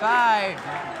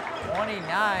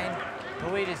 35-29, the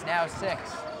lead is now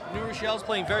 6. New Rochelle's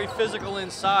playing very physical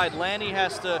inside. Lanny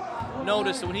has to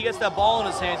notice that when he gets that ball in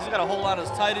his hands, he's got to hold on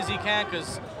as tight as he can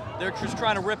because they're just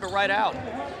trying to rip it right out.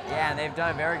 Yeah, and they've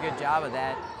done a very good job of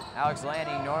that. Alex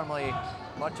Lanny, normally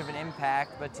much of an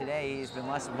impact, but today he's been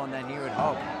less of one than you would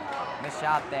hope. Missed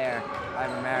shot there by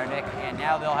Mamaroneck, and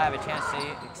now they'll have a chance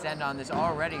to extend on this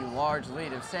already large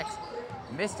lead of 6.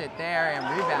 Missed it there and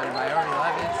rebounded by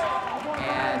Orgulevics,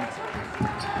 and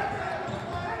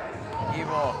he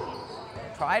will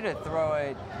try to throw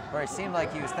it where it seemed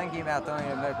like he was thinking about throwing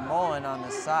it at McMullen on the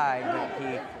side, but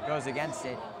he goes against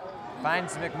it.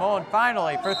 Finds McMullen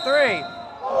finally for 3.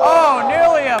 Oh,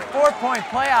 nearly a 4-point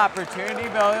play opportunity,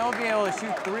 but he'll be able to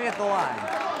shoot 3 at the line.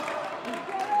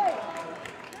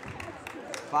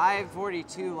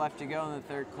 5:42 left to go in the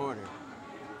third quarter.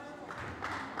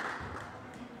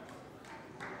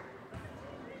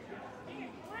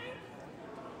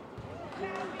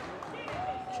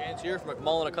 Chance here for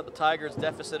McMullen to cut the Tigers'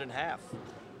 deficit in half.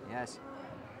 Yes.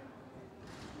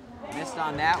 Missed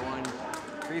on that one.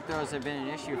 Free throws have been an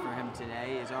issue for him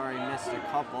today. He's already missed a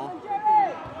couple.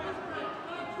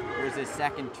 Here's his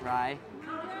second try.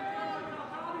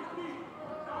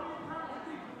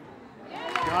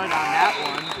 Good on that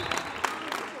one.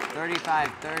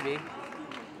 35-30.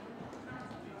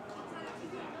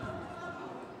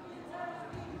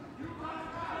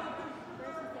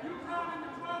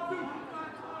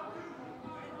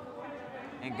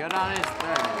 And good on his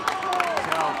third.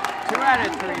 So 2 out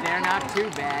of 3 there, not too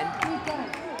bad.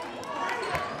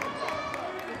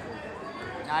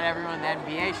 Not everyone in the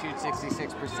NBA shoots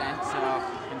 66%, so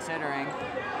considering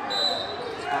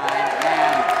it's fine.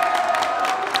 And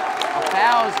a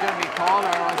foul is going to be called,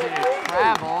 or was it a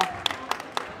travel?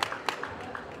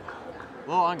 A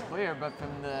little unclear, but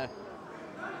from the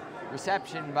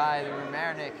reception by the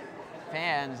Mamaroneck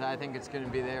fans, I think it's going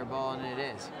to be their ball, and it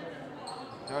is.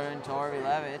 Throw it into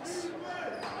Velazquez.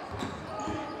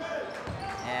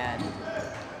 And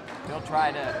he'll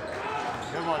try to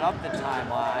dribble it up the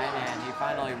timeline, and he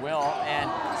finally will. And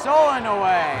Sullivan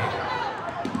away.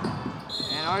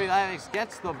 And Velazquez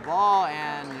gets the ball,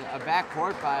 and a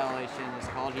backcourt violation is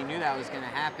called. He knew that was going to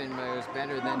happen, but it was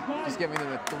better than just giving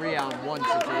them a 3-on-1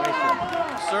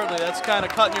 situation. Certainly, that's kind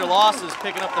of cutting your losses,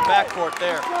 picking up the backcourt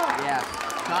there. Yeah,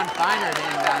 John Feiner to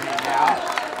inbound it now.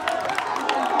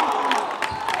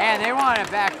 And they wanted a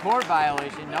backcourt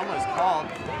violation. None was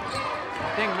called.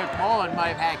 I think McMullen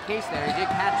might have had a case there. He did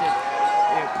catch it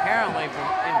apparently from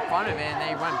in front of it, and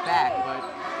they went back. But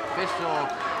official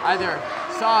either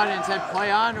saw it and said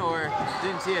play on, or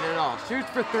didn't see it at all. Shoots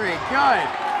for 3. Good.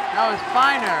 That was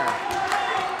Feiner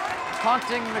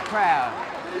taunting the crowd.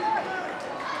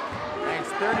 And it's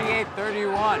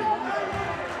 38-31.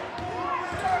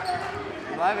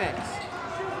 Levitt.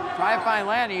 Try to find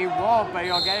Lanny, he won't, but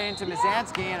he'll get it into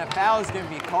Mizanski, and a foul is going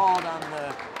to be called on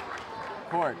the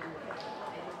court.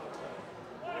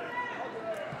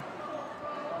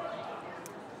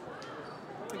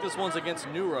 I think this one's against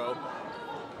Neuro.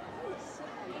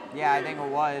 Yeah, I think it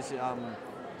was.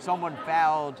 Someone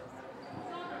fouled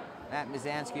Matt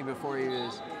Mizanski before he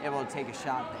was able to take a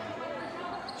shot there.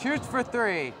 Shoots for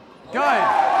 3. Good.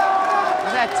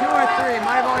 Was that 2 or 3? It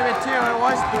might have only been 2. It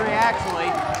was 3, actually.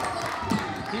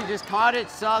 He just caught it,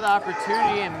 saw the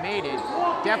opportunity, and made it.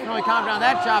 Definitely confident on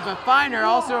that shot, but Feiner,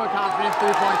 also a confident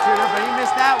three-point shooter, but he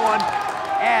missed that one.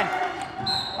 And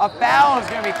a foul is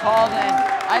going to be called, and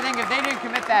I think if they didn't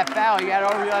commit that foul, you had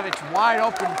Velazquez wide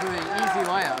open for the easy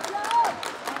layup.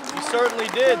 He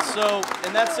certainly did, so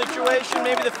in that situation,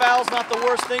 maybe the foul's not the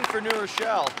worst thing for New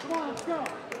Rochelle.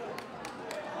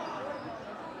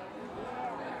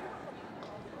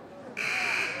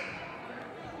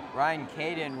 Ryan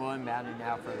Caden will inbound it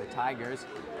now for the Tigers.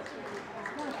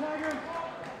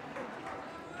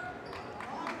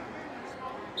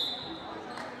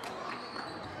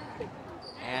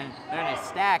 And they're in a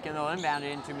stack, and they'll inbound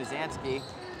it into Mizanski.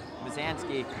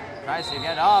 Mizanski tries to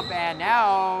get up, and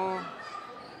now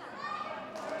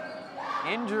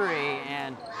injury,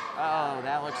 and oh,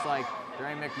 that looks like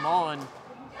Dre McMullen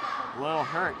a little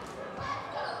hurt.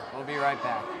 We'll be right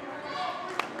back.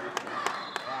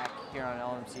 Here on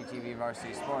LMC-TV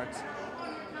Varsity Sports.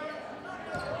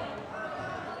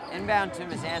 Inbound to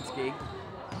Mizanski.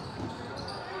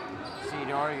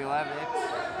 Velazquez.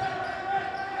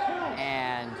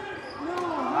 And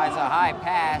tries a high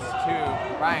pass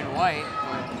to Brian White,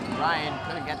 but Brian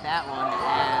couldn't get that one.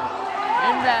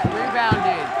 And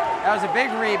rebounded. That was a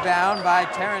big rebound by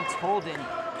Terrence Holden.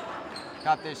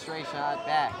 Got this straight shot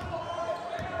back.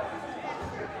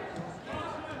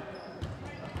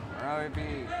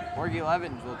 Orgy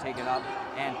Levins will take it up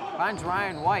and finds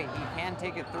Ryan White. He can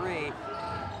take a 3,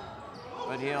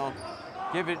 but he'll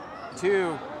give it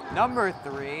to number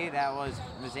 3. That was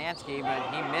Mizanski, but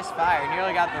he misfired.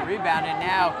 Nearly got the rebound, and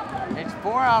now it's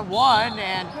 4-on-1,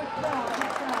 and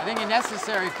I think a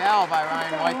necessary foul by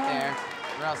Ryan White there,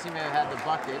 or else he may have had the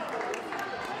bucket.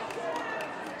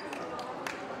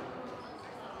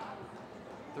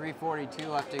 3:42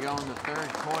 left to go in the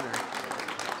 3rd quarter.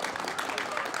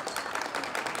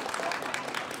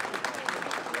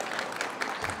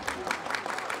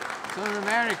 So the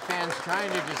Mamaroneck fans trying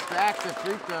to distract the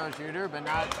free throw shooter, but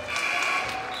not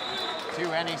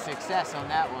to any success on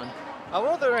that one. I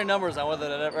wonder if there are any numbers on whether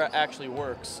that ever actually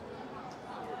works.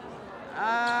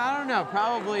 I don't know,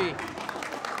 probably,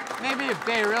 maybe a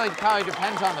bit. It really probably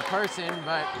depends on the person,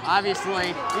 but obviously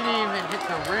he didn't even hit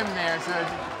the rim there, so it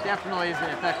definitely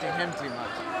isn't affecting him too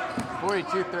much.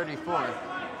 42-34.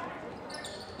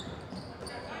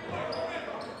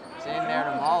 It's in there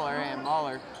to Mahler, and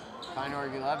Mahler find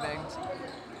Velazquez,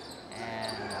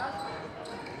 and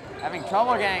having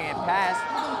trouble getting it past.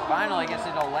 Finally gets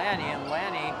it to Lanny, and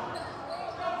Lanny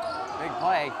Big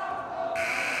play.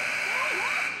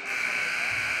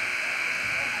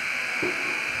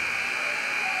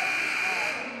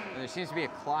 There seems to be a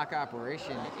clock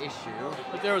operation issue.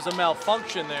 But there was a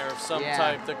malfunction there of some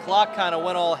type. The clock kind of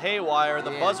went all haywire.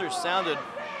 The buzzer sounded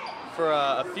for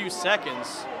a few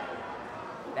seconds.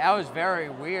 That was very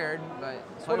weird, but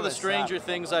it's one of the stranger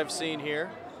things I've seen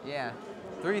here. Yeah,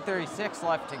 3:36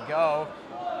 left to go.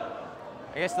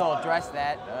 I guess they'll address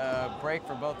that break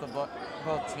for both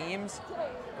teams,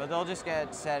 but they'll just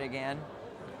get set again.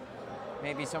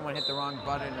 Maybe someone hit the wrong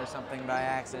button or something by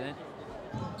accident.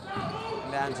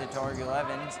 Down to Torg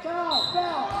 11's.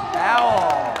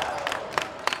 Foul!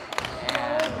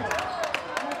 And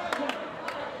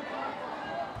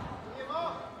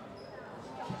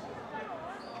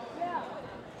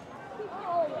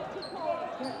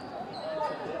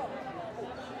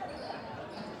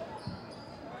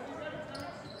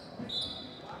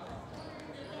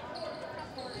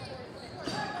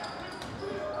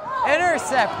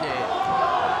intercepted.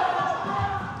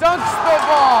 Dunks the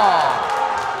ball.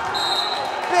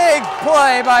 Big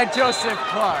play by Joseph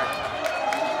Clark.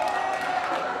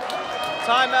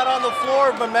 Timeout on the floor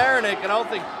of Mamaroneck, and I don't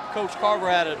think Coach Carver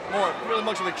had really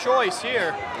much of a choice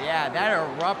here. Yeah, that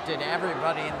erupted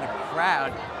everybody in the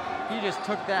crowd. He just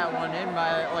took that one in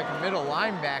by like a middle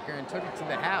linebacker and took it to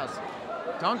the house.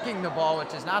 Dunking the ball,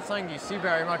 which is not something you see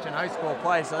very much in high school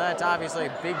play, so that's obviously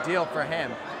a big deal for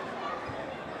him.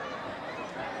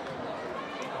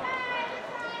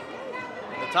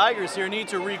 Tigers here need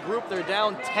to regroup. They're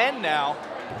down 10 now.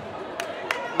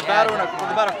 With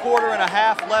about a quarter and a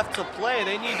half left to play.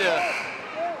 They need to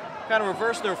kind of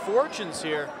reverse their fortunes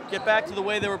here. Get back to the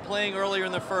way they were playing earlier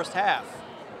in the first half.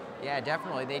 Yeah,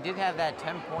 definitely. They did have that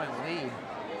 10-point lead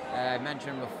that I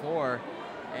mentioned before.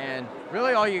 And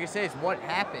really all you can say is what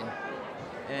happened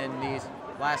in these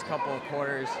last couple of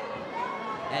quarters.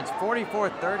 And it's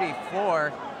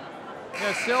 44-34. You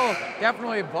know, still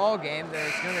definitely a ball game.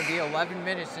 There's going to be 11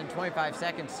 minutes and 25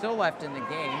 seconds still left in the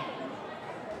game.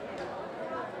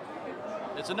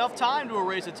 It's enough time to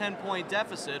erase a 10-point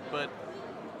deficit, but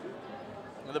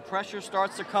the pressure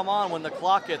starts to come on when the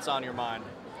clock gets on your mind.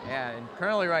 Yeah, and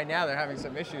currently right now they're having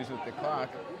some issues with the clock.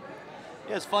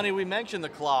 Yeah, it's funny we mentioned the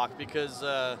clock because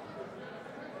it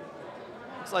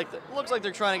looks like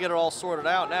they're trying to get it all sorted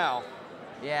out now.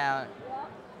 Yeah.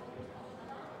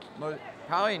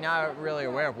 Probably not really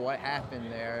aware of what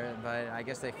happened there, but I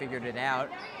guess they figured it out,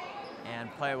 and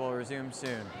play will resume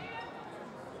soon.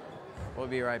 We'll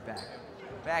be right back.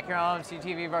 Back here on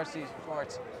LMC-TV Varsity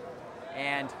Sports,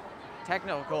 and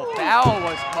technical foul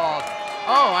was called.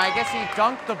 Oh, I guess he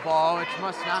dunked the ball, which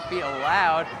must not be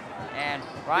allowed, and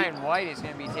Ryan White is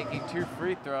going to be taking 2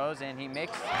 free throws, and he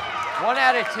makes 1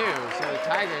 out of 2, so the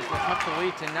Tigers will cut the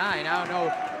lead to 9. I don't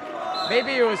know,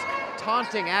 maybe it was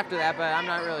taunting after that, but I'm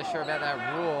not really sure about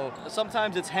that rule.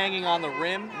 Sometimes it's hanging on the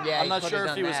rim. Yeah, I'm not sure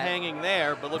if he was hanging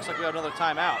there, but looks like we have another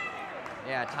timeout.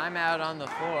 Yeah, timeout on the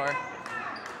floor.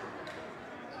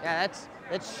 Yeah,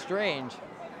 that's strange.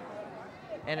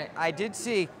 And I did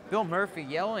see Bill Murphy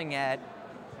yelling at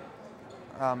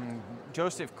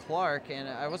Joseph Clark, and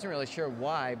I wasn't really sure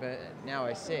why, but now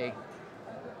I see.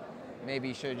 Maybe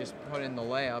he should have just put in the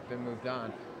layup and moved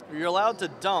on. You're allowed to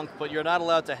dunk, but you're not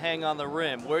allowed to hang on the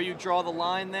rim. Where you draw the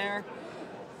line there,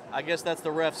 I guess that's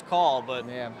the ref's call, but...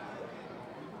 Yeah.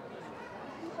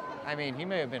 I mean, he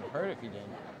may have been hurt if he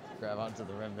didn't grab onto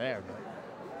the rim there, but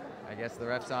I guess the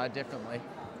ref saw it differently.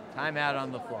 Timeout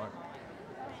on the floor.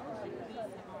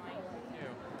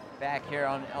 Back here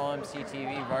on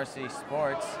LMC-TV Varsity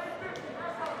Sports.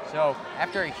 So,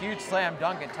 after a huge slam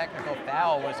dunk, a technical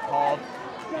foul was called.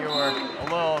 You were a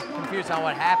little confused on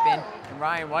what happened, and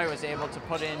Ryan White was able to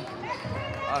put in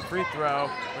a free throw,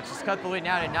 which has cut the lead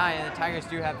now to 9, and the Tigers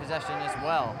do have possession as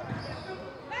well.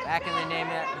 Back in the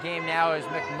game now is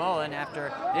McMullen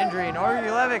after the injury, and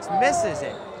Varsity misses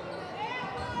it.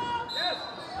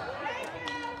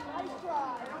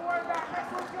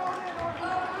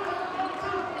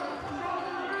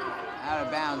 Out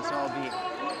of bounds, so it'll be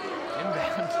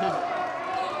inbounded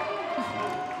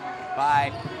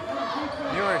by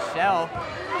Rochelle.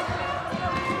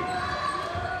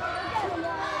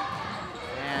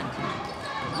 And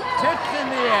tipped in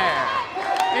the air.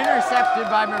 Intercepted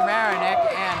by Mamaroneck,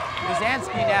 and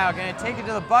Velazquez now going to take it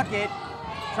to the bucket.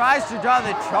 Tries to draw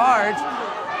the charge.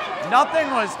 Nothing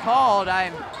was called.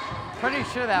 I'm pretty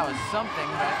sure that was something,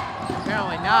 but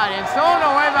apparently not. And stolen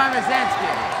away by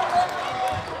Velazquez.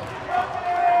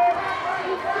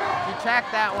 He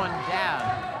tracked that one down.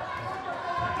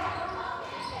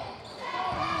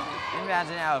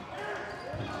 Inbounds it out.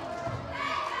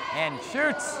 And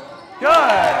shoots. Good.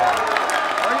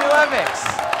 Varsity.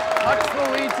 cuts the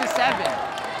lead to 7.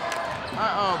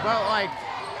 Uh-oh, but like,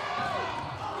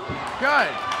 good.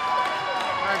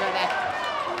 Sorry about that.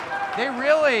 They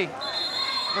really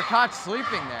were caught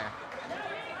sleeping there.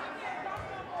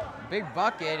 Big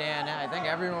bucket, and I think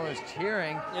everyone was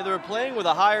cheering. Yeah, they were playing with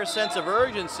a higher sense of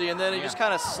urgency, and then it just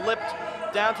kind of slipped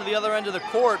down to the other end of the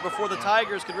court before the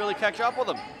Tigers could really catch up with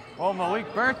them. Well,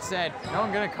 Malik Burt said, no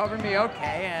one gonna cover me,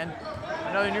 okay, and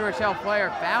another New Rochelle player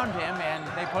found him, and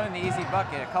they put in the easy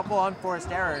bucket. A couple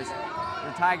unforced errors,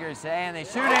 the Tigers say, and they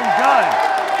shoot him good.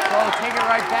 So they'll take it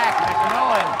right back.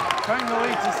 McMillan turning the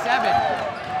lead to 7.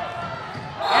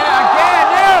 And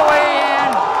again, nearly,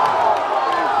 and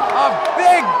a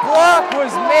big block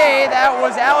was made. That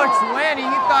was Alex Lanny.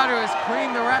 He thought it was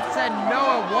clean. The ref said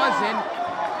no, it wasn't.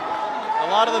 A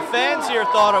lot of the fans here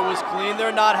thought it was clean.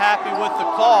 They're not happy with the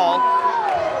call.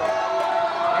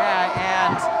 Yeah,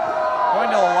 and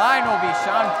going to the line will be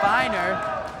Sean Feiner.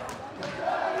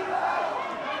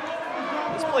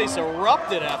 This place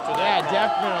erupted after that.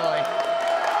 Yeah, definitely.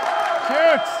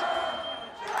 Shoots.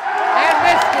 And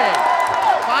missed it.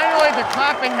 Finally, the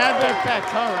clapping had the effect,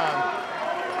 huh, Rob?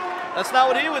 That's not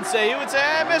what he would say. He would say,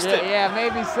 I missed it. Yeah,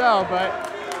 maybe so, but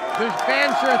the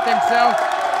fans sure think so.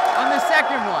 On the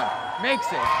second one,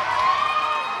 makes it.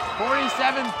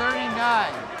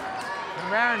 47-39.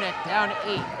 Mamaroneck down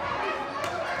 8.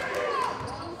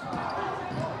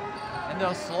 And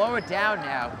they'll slow it down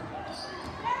now.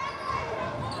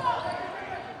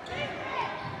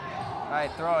 All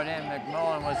right, throw it in.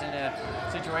 McMillan was in a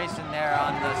situation there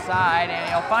on the side, and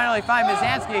he'll finally find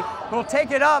Mizanski, who will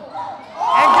take it up,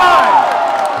 and good!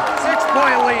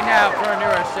 6-point lead now for New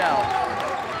Rochelle.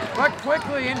 But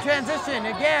quickly in transition,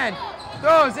 again,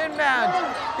 throws inbound,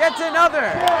 gets another.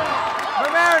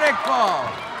 Mamaroneck ball.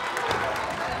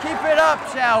 Keep it up,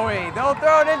 shall we? They'll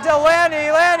throw it into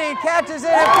Lanny. Lanny catches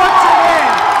it and puts it in.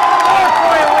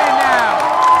 4-point lead now.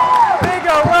 Big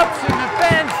eruption, the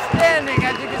fans standing,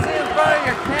 as you can see in front of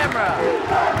your camera.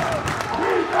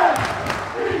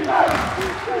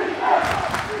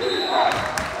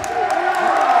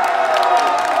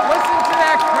 Listen to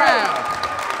that crowd.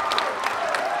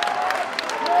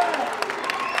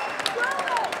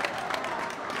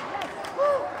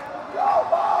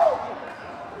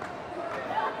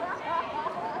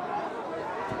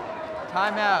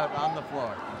 Timeout on the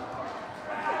floor.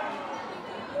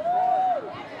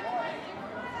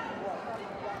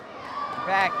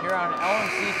 Back here on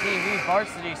LMC-TV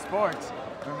Varsity Sports.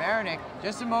 Mamaroneck,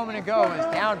 just a moment ago, was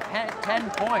down 10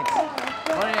 points.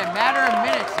 But in a matter of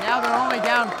minutes, now they're only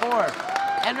down 4.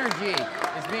 Energy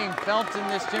is being felt in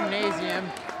this gymnasium.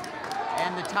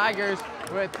 And the Tigers,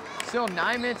 with still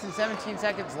 9 minutes and 17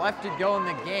 seconds left to go in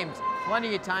the game,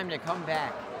 plenty of time to come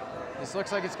back. This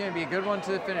looks like it's going to be a good one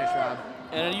to the finish, Rob.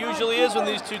 And it usually is when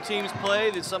these two teams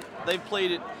play. They've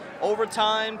played it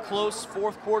overtime, close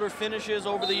fourth quarter finishes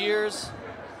over the years.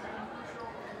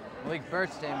 Malik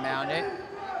Burt's to inbound it.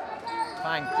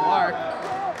 Find Clark.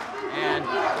 And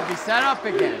will be set up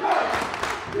again.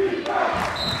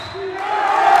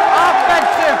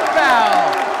 Offensive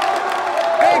foul.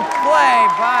 Big play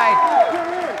by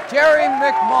Jerry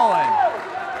McMullen.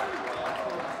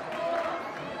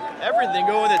 Everything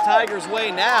going the Tigers'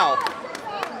 way now.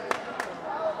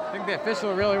 I think the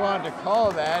official really wanted to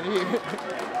call that.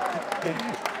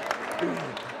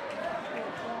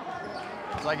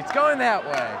 It's like, it's going that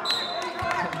way.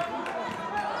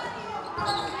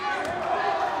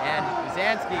 And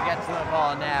Mizanski gets to the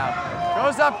ball now.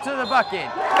 Goes up to the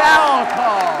bucket. Foul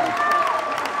call.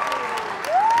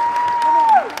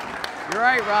 You're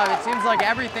right, Rob. It seems like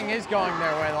everything is going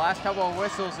their way. The last couple of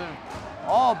whistles have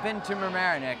all been to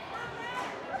Mamaroneck.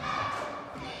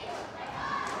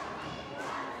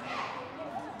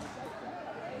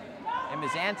 And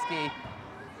Mizanski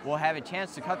will have a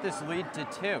chance to cut this lead to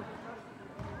 2.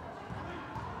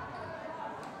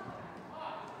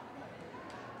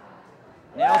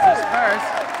 Nails his first.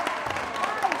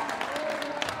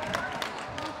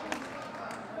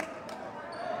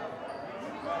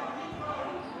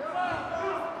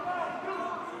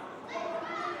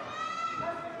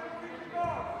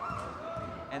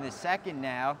 And the second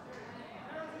now.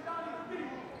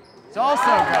 It's also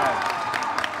good.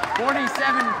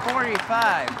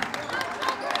 47-45.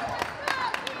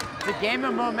 It's a game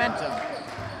of momentum.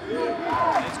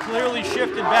 It's clearly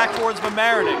shifted back towards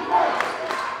Mamaroneck.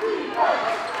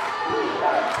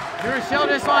 New Rochelle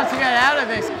just wants to get out of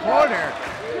this quarter.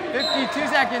 52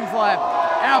 seconds left,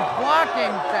 and a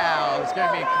blocking foul is going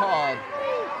to be called.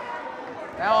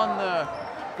 Foul on the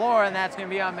floor, and that's going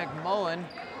to be on McMullen.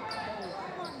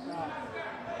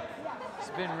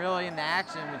 been really in the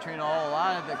action between a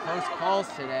lot of the close calls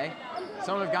today.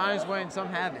 Some have gone his way and some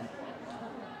haven't.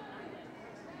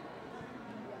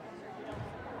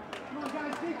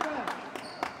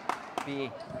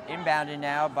 Be inbounded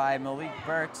now by Malik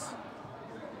Burks.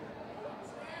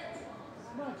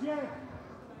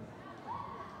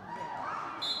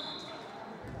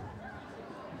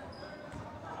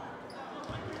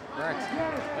 Burks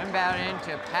inbound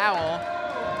into Powell.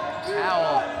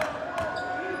 Powell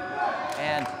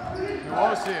and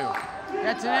Nwosu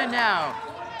gets it in now.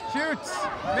 Shoots.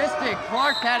 Missed it.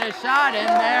 Clark had a shot in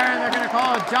there, and they're going to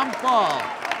call a jump ball.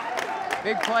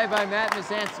 Big play by Matt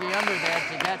Mizanski under there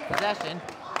to get possession.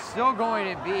 Still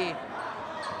going to be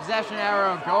possession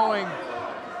arrow going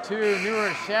to New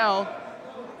Rochelle.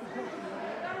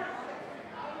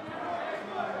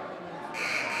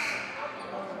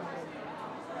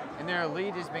 And their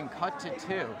lead has been cut to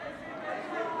 2.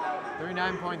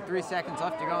 39.3 seconds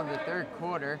left to go in the third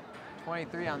quarter.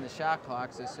 23 on the shot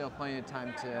clock, so still plenty of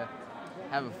time to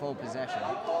have a full possession.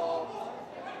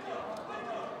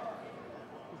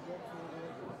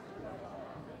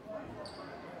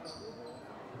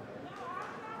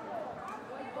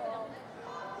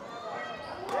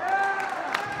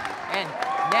 And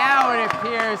now it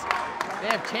appears they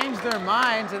have changed their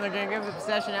minds and they're going to give the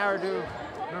possession arrow to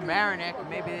Mamaroneck.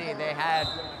 Maybe they had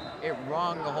it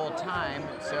wrong the whole time,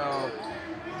 so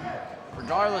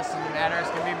regardless of the matter, it's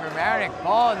going to be Mamaroneck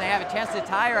ball, and they have a chance to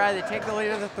tie or either take the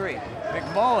lead of the 3.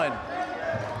 McMullen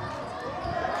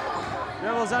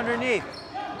dribbles underneath,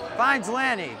 finds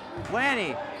Lanny.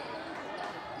 Lanny,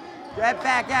 get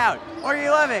back out.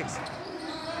 Orgulevix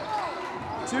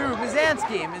to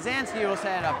Mizanski. Mizanski will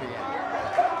set it up again.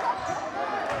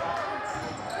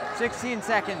 16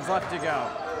 seconds left to go.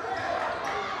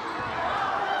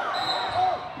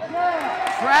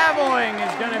 Traveling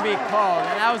is going to be called,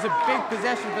 and that was a big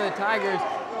possession for the Tigers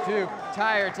to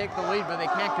tie or take the lead, but they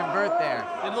can't convert there.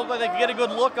 It looked like they could get a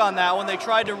good look on that one. They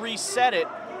tried to reset it.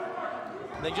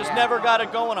 They just never got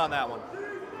it going on that one.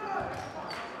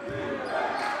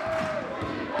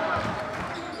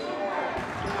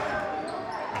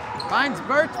 Finds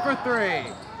Birch for 3.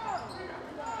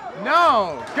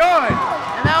 No, good.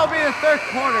 And that will be the third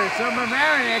quarter. So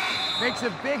Mamaroneck makes a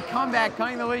big comeback,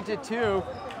 cutting the lead to 2.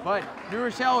 But New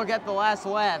Rochelle will get the last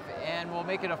laugh and will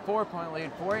make it a 4-point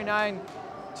lead,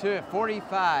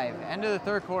 49-45. End of the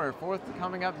third quarter, fourth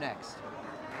coming up next.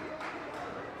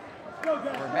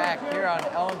 We're back here on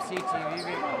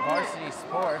LMC-TV Varsity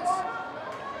Sports.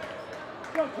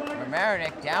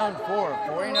 Mamaroneck down 4,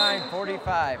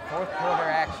 49-45. Fourth quarter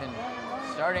action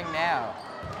starting now.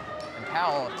 And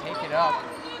Powell will take it up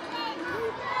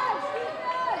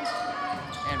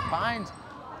and finds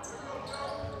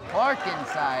Clark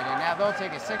inside, and now they'll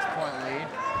take a 6-point lead.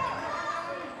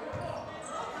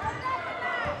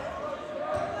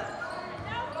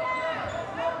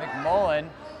 McMullen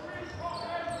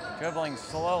dribbling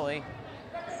slowly,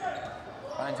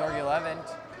 finds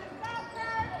Orgulevix,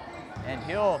 and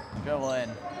he'll dribble in.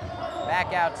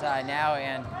 Back outside now,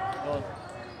 and he'll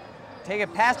take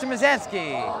it past to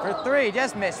Mizanski for 3,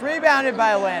 just missed. Rebounded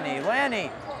by Lanny.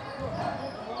 Lanny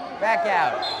back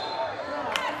out.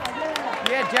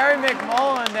 Yeah, Jerry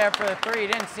McMullen there for the 3. You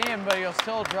didn't see him, but he'll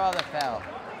still draw the foul.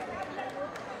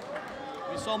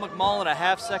 We saw McMullen a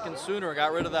half second sooner and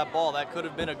got rid of that ball. That could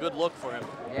have been a good look for him.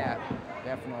 Yeah,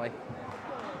 definitely.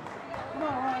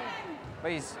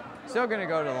 But he's still going to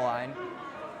go to the line.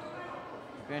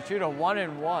 Going to shoot a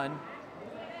 1-and-1.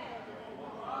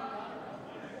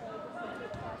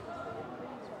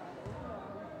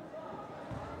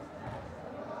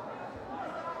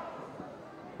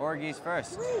 Orgy's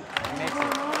first. He makes it.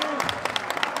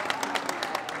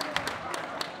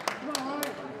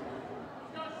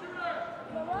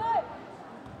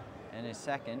 And his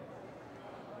second.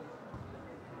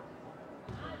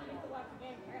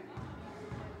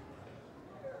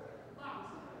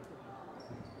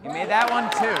 He made that one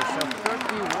too, so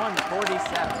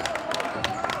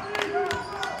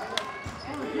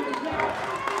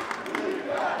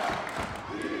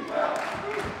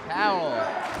 51-47. Powell.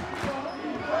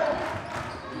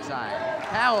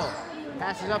 Powell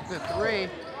passes up the 3.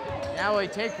 Now he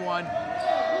take one.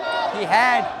 He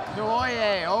had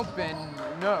Nwosu open.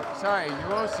 No, sorry,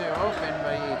 Nwosu open,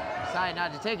 but he decided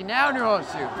not to take it. Now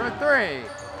Nwosu for 3.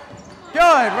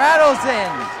 Good, rattles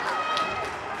in.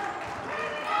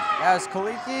 That was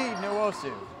Kaliki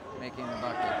Nwosu making the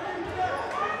bucket.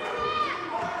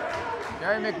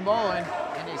 Jerry McMullen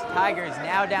and his Tigers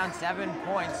now down 7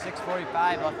 points,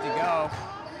 6:45 left to go.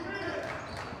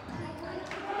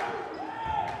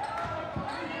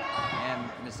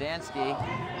 Mizanski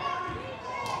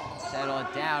settle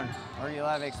it down.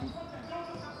 Orgulevic's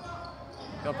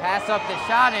he'll pass up the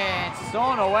shot and it's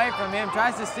stolen away from him.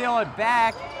 Tries to steal it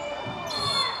back.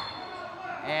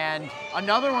 And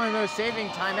another one of those saving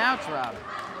timeouts, Rob.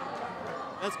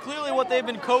 That's clearly what they've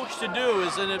been coached to do,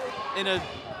 is in a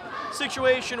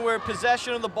situation where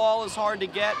possession of the ball is hard to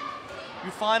get,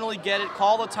 you finally get it,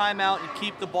 call the timeout, and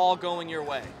keep the ball going your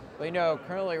way. Well, you know,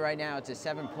 currently right now it's a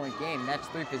 7-point game. That's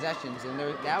 3 possessions, and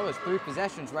that was 3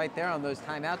 possessions right there on those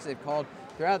timeouts they've called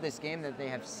throughout this game that they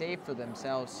have saved for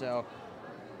themselves. So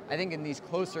I think in these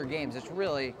closer games, it's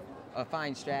really a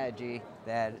fine strategy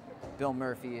that Bill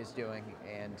Murphy is doing.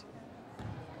 And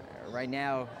right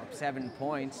now, up 7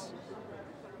 points,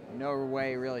 no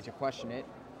way really to question it.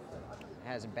 It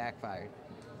hasn't backfired.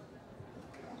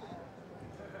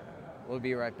 We'll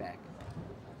be right back.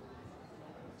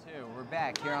 We're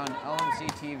back here on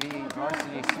LMC-TV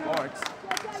Varsity Sports.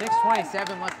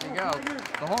 6:27 left to go.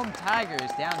 The home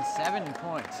Tigers down 7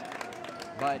 points.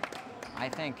 But I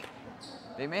think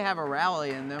they may have a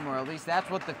rally in them, or at least that's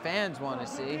what the fans want to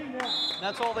see.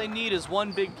 That's all they need, is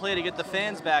one big play to get the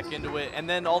fans back into it, and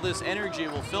then all this energy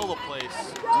will fill the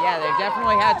place. Yeah, they've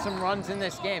definitely had some runs in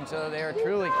this game, so they are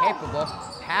truly capable.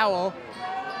 Powell,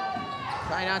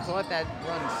 try not to let that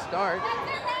run start.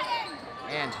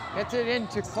 And gets it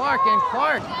into Clark, and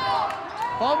Clark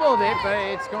fumbled it, but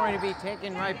it's going to be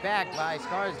taken right back by New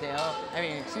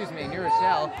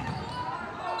Rochelle.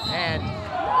 And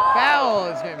foul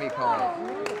is going to be called.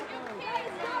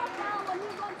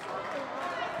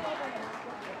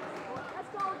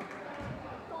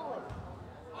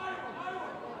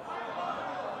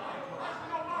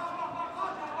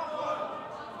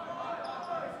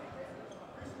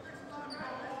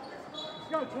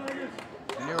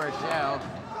 New Rochelle.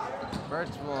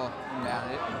 Burt's will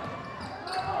inbound it.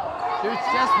 Shoots,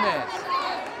 just missed.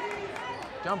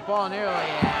 Jump ball nearly,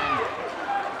 and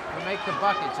will make the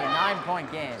bucket, so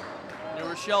 9-point game. New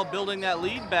Rochelle building that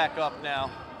lead back up now.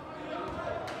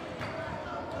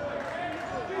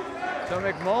 So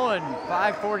McMullen,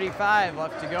 5:45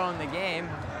 left to go in the game.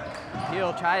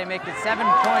 He'll try to make it 7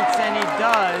 points, and he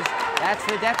does. That's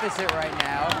the deficit right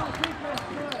now.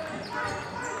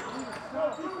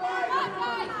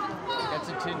 Gets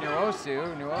it to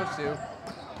Nuosu. Nuosu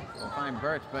will find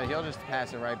Birch, but he'll just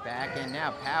pass it right back. And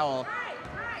now Powell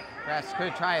perhaps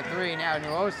could try a 3. Now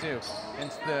Nuosu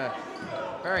against the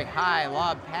very high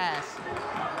lob pass.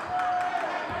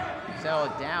 Settle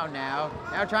it down now.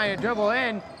 Now trying to dribble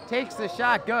in. Takes the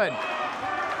shot, good.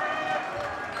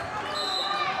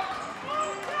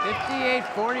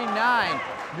 58-49,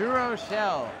 New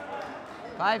Rochelle.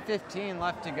 5:15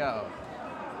 left to go.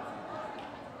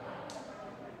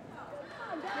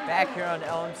 Back here on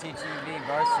LMC-TV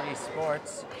Varsity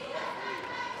Sports.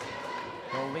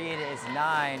 The lead is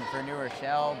 9 for New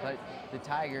Rochelle, but the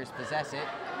Tigers possess it.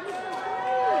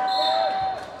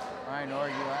 Ryan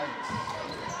Orgulevic's.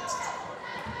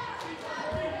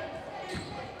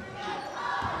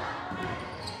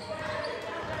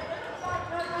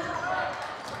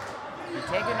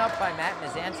 Taken up by Matt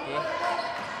Mizanski.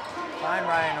 Find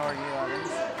Ryan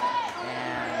Orgulevic's.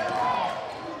 And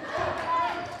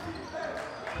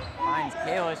finds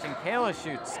Kalish, and Kalish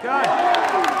shoots. Good.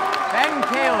 Ben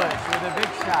Kalish with a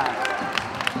big shot.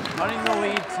 Cutting the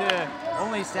lead to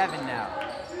only 7 now.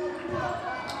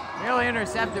 Nearly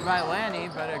intercepted by Lanny,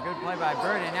 but a good play by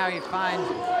Bird. And now he finds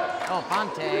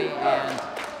Elefante, and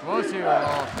Wosu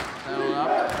will settle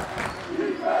up.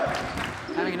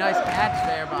 Having a nice catch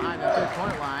there behind the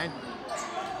 3-point line.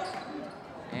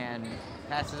 And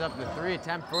passes up the 3,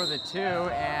 attempt for the 2,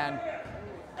 and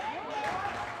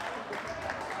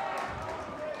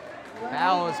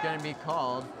foul is going to be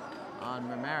called on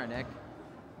Mamaroneck.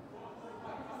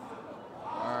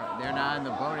 They're not in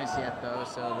the bonus yet though,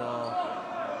 so they'll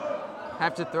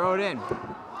have to throw it in.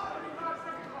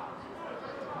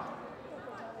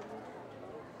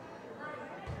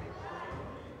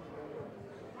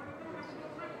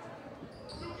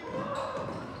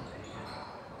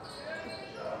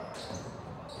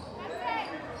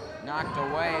 Knocked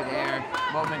away there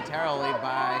momentarily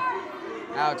by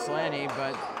Alex Lanny,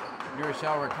 but New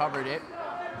Rochelle recovered it.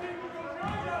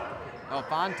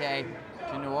 Elefante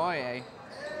to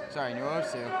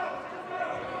Nuosu.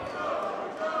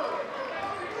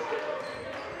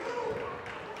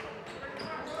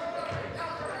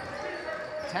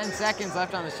 10 seconds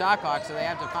left on the shot clock, so they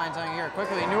have to find something here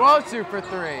quickly. Nuosu for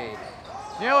 3.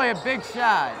 Nearly a big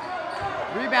shot.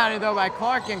 Rebounded though by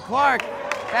Clark, and Clark,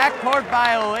 backcourt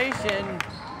violation.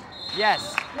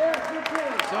 Yes.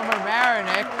 So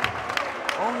Mamaroneck,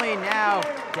 only now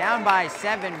down by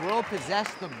 7, will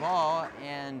possess the ball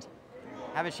and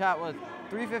have a shot with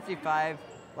 3:55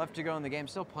 left to go in the game.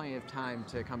 Still plenty of time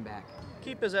to come back.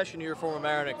 Keep possession here for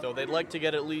Mamaroneck, though. They'd like to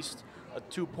get at least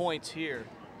 2 points here.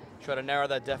 Try to narrow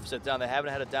that deficit down. They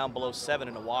haven't had it down below 7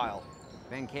 in a while.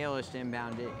 Ben Kalish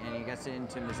inbound it, and he gets it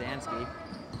into Mizanski.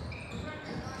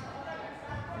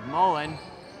 Mullen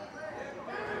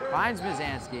finds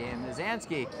Mizanski, and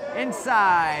Mizanski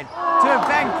inside to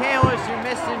Ben Kalish, who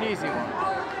missed an easy one.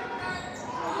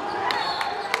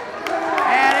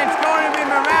 And it's going to be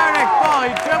Mamaroneck ball.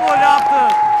 He dribbled off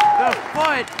the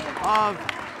foot of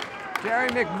Jerry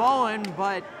McMullen,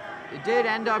 but it did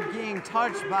end up being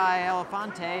touched by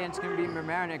Elefante, and it's going to be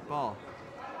Mamaroneck ball.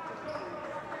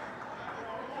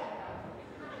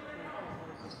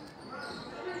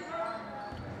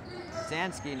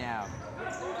 Mizanski now.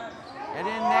 Get in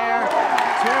there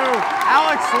to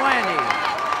Alex Lanny,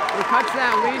 who cuts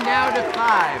that lead now to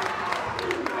 5.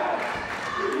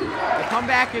 The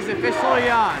comeback is officially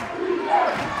on.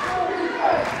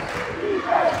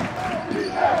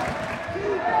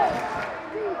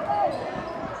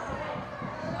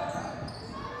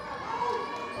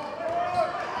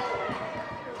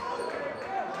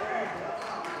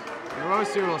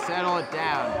 Rosu will settle it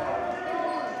down.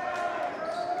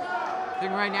 I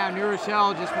think right now New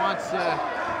Rochelle just wants to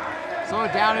slow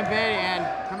it down a bit and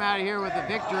come out of here with a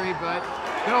victory, but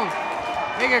they'll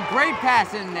make a great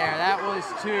pass in there. That was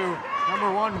to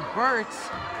number 1,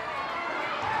 Burtz.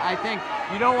 I think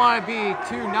you don't want to be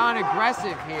too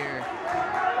non-aggressive here,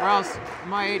 or else it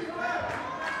might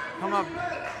come up,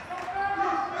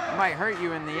 it might hurt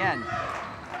you in the end.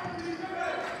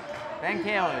 Ben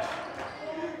Kalish.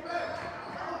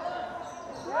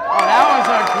 Oh, that was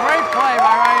a great play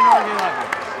by Ryan Orgy-Levin.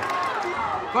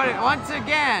 But once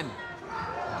again,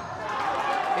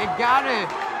 you gotta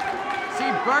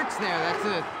see Burtz there. That's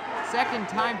the second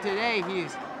time today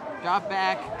he's dropped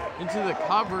back into the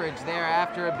coverage there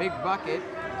after a big bucket.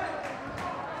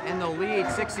 And the lead,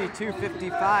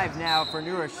 62-55 now for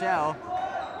New Rochelle.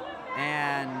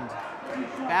 And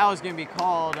foul is gonna be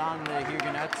called on the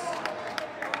Huguenots.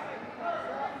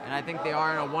 And I think they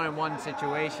are in a 1-on-1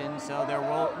 situation, so there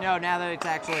will, no, now that it's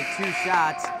actually 2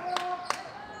 shots,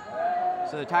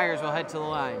 so the Tigers will head to the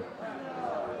line.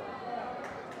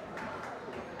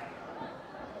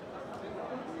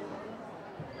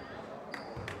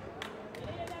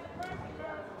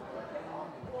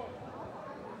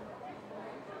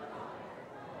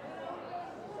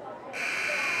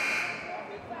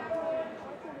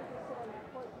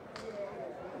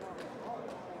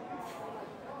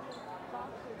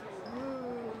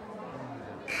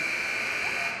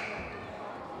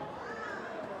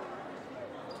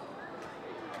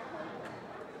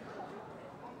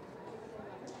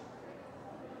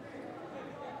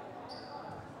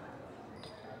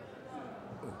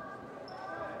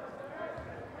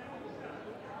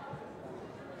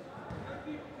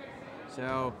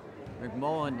 So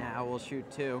McMullen now will shoot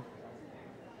 2.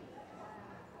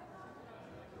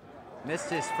 Missed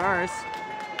his first.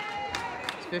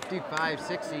 It's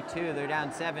 55-62. They're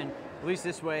down 7. At least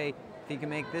this way, if he can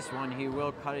make this one, he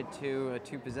will cut it to a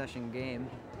 2-possession game.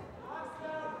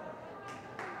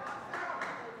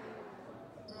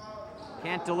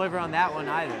 Can't deliver on that one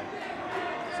either.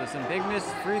 So some big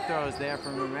missed free throws there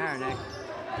from Mamaroneck.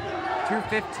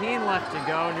 2:15 left to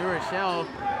go. New Rochelle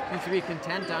seems to be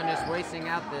content on just wasting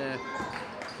out the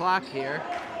clock here.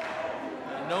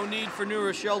 No need for New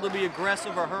Rochelle to be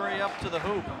aggressive or hurry up to the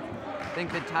hoop. I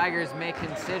think the Tigers may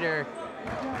consider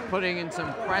putting in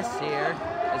some press here,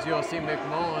 as you'll see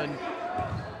McMullen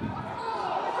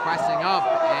pressing up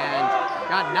and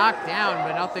got knocked down,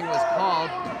 but nothing was called.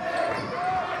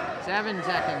 7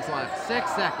 seconds left,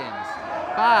 6 seconds,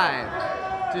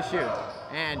 5 to shoot.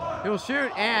 And he'll shoot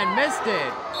and missed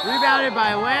it. Rebounded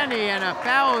by Lanny, and a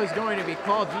foul is going to be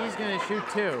called. He's going to shoot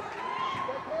 2.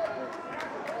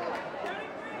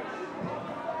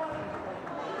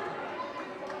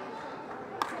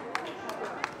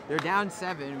 They're down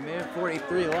 7, minute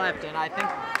 43 left, and I think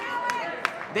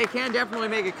they can definitely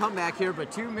make a comeback here,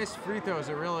 but 2 missed free throws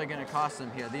are really going to cost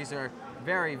them here. These are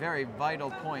very, very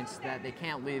vital points that they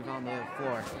can't leave on the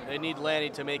floor. They need Lanny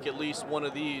to make at least one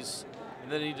of these,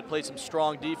 and then they need to play some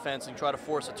strong defense and try to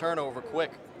force a turnover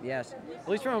quick. Yes, at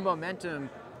least from a momentum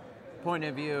point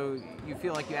of view, you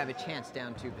feel like you have a chance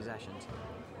down 2 possessions.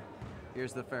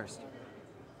 Here's the first.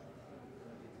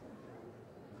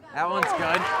 That one's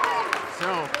good.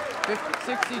 So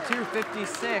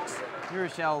 62-56, New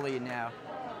Rochelle lead now.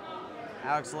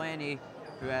 Alex Lanny,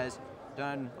 who has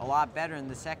done a lot better in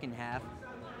the second half,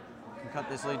 can cut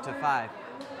this lead to 5.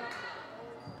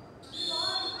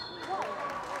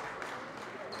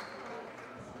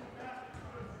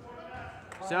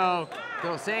 So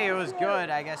They'll say it was good.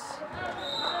 I guess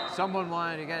someone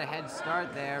wanted to get a head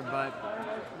start there, but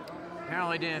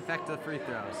apparently didn't affect the free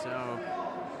throw. So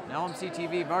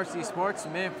LMC-TV Varsity Sports,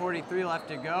 1:43 left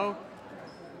to go,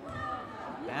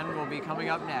 and will be coming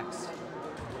up next.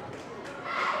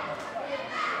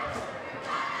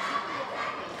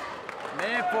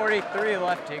 Minute 43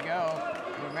 left to go.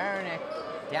 Mamaroneck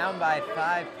down by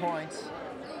 5 points.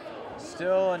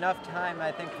 Still enough time,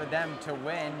 I think, for them to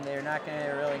win. They're not going to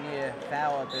really need a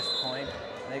foul at this point.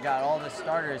 They got all the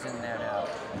starters in there now.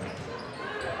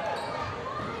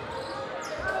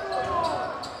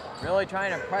 Really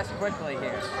trying to press quickly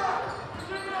here.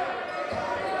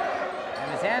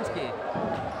 And Mazansky,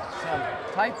 some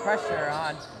tight pressure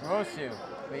on Rosu,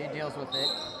 but he deals with it.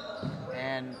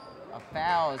 And a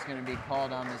foul is going to be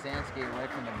called on Mazansky away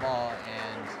from the ball,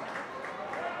 and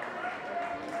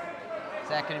is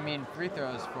that going to mean free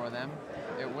throws for them?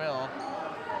 It will.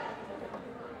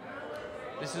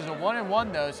 This is a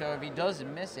 1-and-1 though, so if he does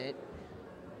miss it,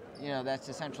 you know, that's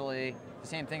essentially the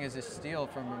same thing as a steal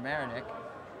from Mamaroneck.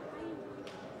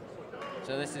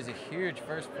 So this is a huge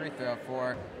first free throw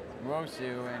for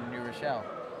Rosu and New Rochelle.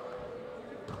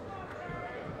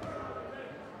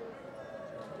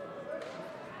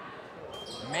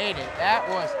 Made it. That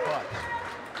was clutch.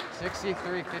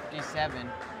 63-57.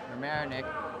 Mamaroneck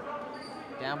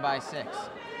down by 6.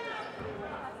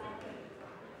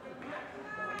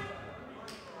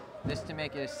 This to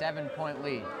make it a 7-point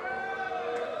lead.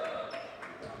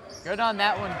 Good on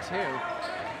that one too.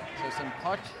 So some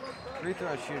clutch free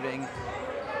throw shooting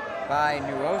by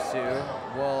New Rosu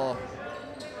will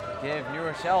give New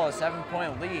Rochelle a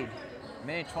 7-point lead.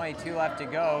 Minute 22 left to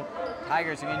go.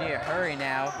 Tigers are going to need a hurry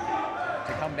now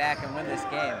to come back and win this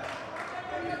game.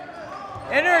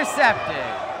 Intercepted.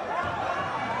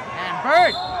 And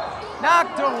Burt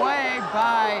knocked away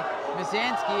by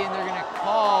Mazansky, and they're going to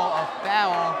call a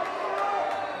foul.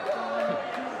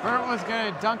 Burt was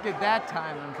going to dunk it that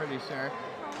time, I'm pretty sure.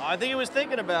 I think he was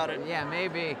thinking about it. Yeah,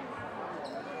 maybe.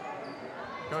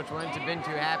 Coach wouldn't have been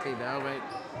too happy though, but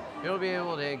he'll be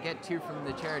able to get 2 from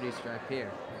the charity stripe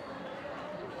here.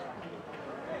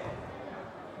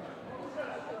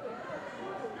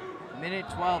 Minute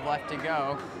 12 left to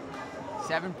go.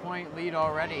 7-point lead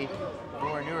already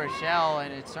for New Rochelle,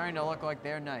 and it's starting to look like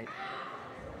their night.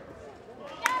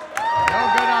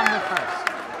 No good on the first.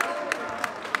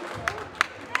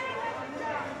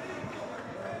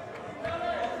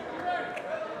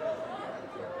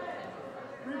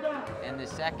 And the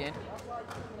second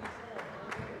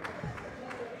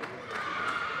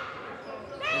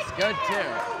is good too.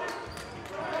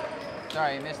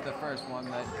 Sorry, he missed the first one,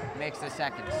 but makes the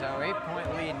second. So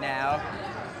 8-point lead now.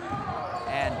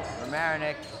 And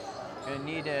Mamaroneck gonna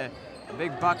need a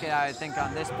big bucket, I think,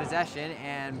 on this possession.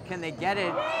 And can they get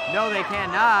it? No, they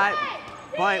cannot.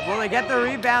 But will they get the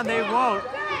rebound? They won't.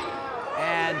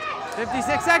 And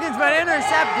 56 seconds, but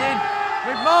intercepted.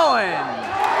 McMullen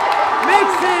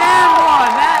makes it and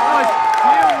 1. That was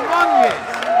humongous.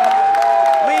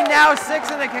 Lead now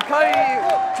 6 in the Kakoti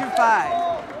 2-5.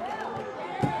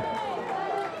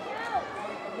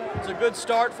 It's a good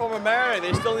start for Mamaroneck.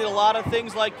 They still need a lot of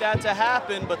things like that to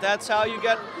happen, but that's how you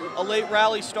get a late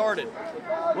rally started.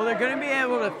 Well, they're going to be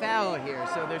able to foul here,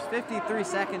 so there's 53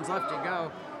 seconds left to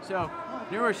go. So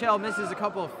New Rochelle misses a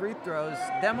couple of free throws.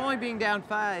 Them only being down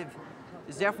 5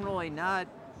 is definitely not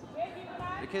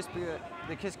the kiss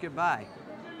goodbye.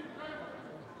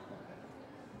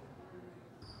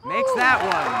 Makes that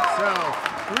one. So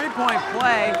 3-point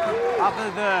play off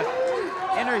of the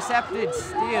intercepted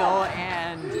steal,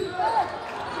 and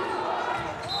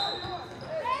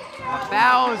a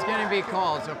foul is going to be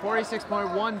called. So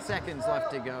 46.1 seconds left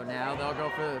to go now. They'll go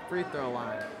for the free throw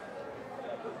line.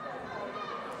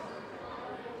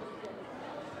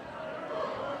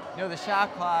 You know, the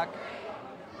shot clock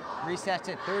resets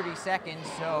at 30 seconds,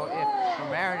 so if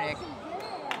Mamaroneck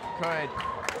could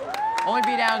only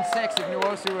be down 6, if New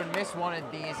Rochelle would miss one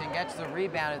of these and gets the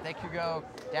rebound, if they could go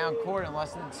down court in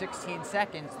less than 16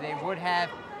 seconds, they would have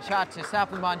a shot to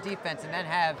stop them on defense and then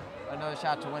have another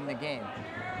shot to win the game.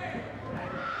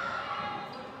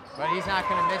 But he's not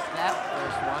going to miss that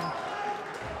first one.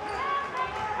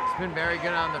 He's been very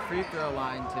good on the free throw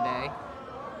line today.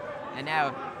 And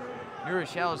now New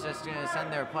Rochelle is just going to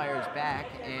send their players back,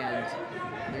 and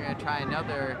they're going to try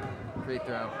another free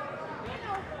throw.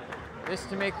 This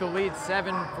to make the lead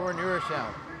 7 for New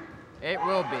Rochelle. It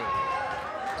will be.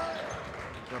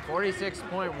 So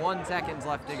 46.1 seconds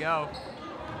left to go.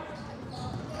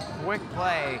 Quick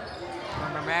play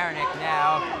from Mamaroneck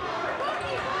now.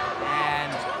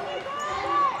 And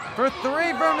for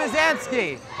 3 from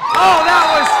Mazansky. Oh, that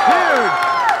was huge!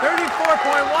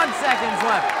 34.1 seconds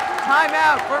left.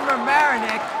 Timeout for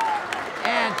Mamaroneck.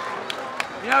 And,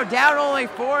 you know, down only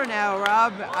 4 now,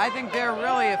 Rob. I think they're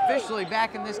really officially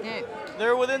back in this game.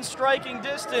 They're within striking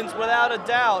distance, without a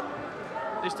doubt.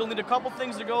 They still need a couple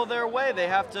things to go their way. They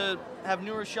have to have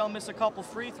New Rochelle miss a couple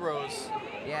free throws.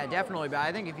 Yeah, definitely. But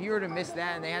I think if you were to miss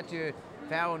that and they had to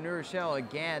foul New Rochelle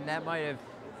again, that might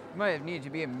have needed to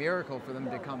be a miracle for them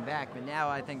to come back. But now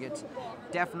I think it's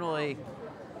definitely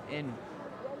in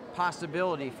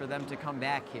possibility for them to come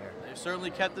back here. They've certainly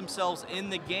kept themselves in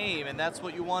the game, and that's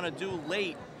what you want to do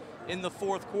late in the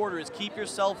fourth quarter, is keep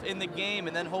yourself in the game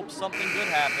and then hope something good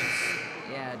happens.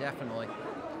 Yeah, definitely.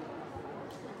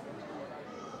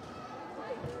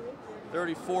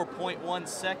 34.1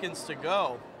 seconds to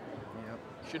go. Yep.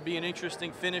 Should be an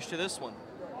interesting finish to this one.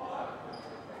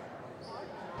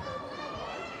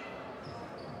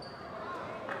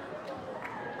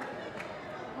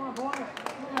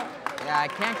 Yeah, I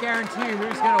can't guarantee you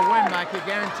who's going to win, but I can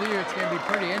guarantee you it's going to be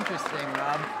pretty interesting,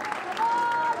 Rob.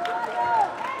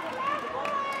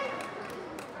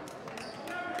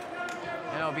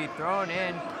 It'll be thrown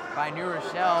in by New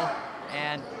Rochelle,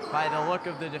 and by the look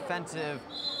of the defensive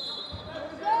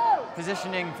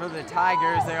positioning for the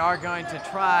Tigers, they are going to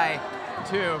try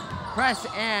to press,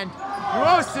 and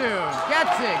Nuosu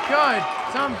gets it, good.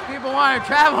 Some people want to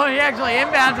travel, and he actually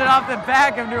inbounds it off the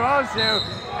back of Nuosu,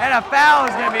 and a foul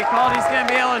is going to be called. He's going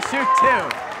to be able to shoot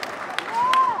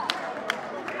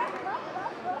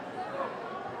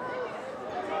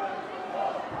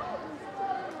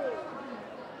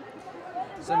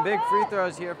 2. Some big free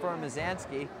throws here for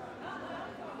Mazansky.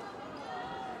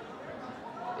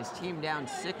 His team down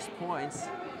 6 points.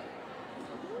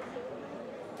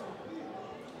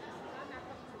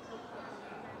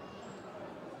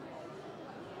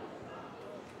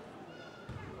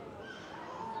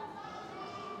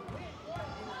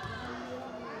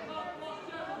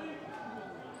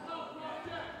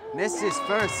 Missed his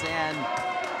first, and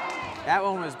that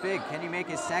one was big. Can he make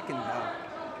his second, though?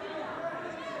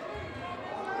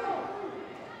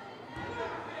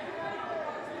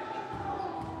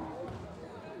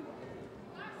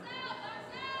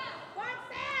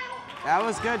 That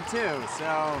was good, too.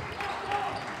 So,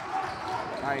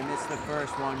 sorry, missed the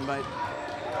first one, but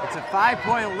it's a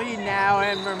 5-point lead now,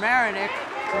 and Mamaroneck,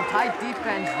 some tight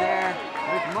defense there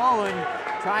with Mullen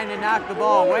trying to knock the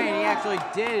ball away, and he actually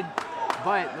did,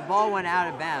 but the ball went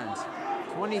out of bounds.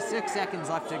 26 seconds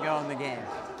left to go in the game.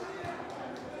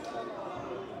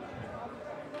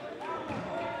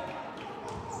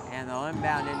 And they'll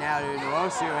inbound it now to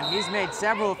Nuosu, and he's made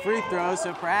several free throws,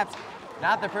 so perhaps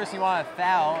not the person you want to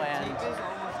foul. And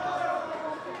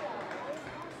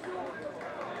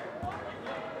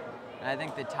I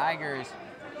think the Tigers,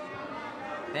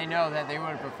 they know that they would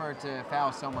have preferred to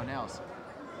foul someone else.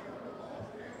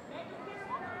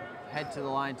 Head to the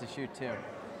line to shoot 2.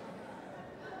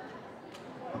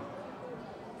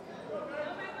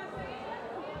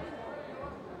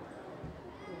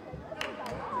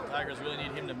 The Tigers really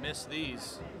need him to miss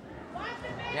these.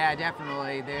 Yeah,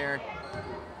 definitely. They're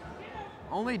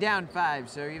only down 5,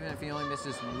 so even if he only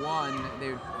misses 1,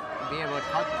 they'd be able to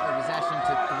cut the possession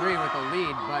to 3 with a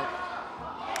lead, but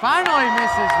finally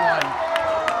misses 1.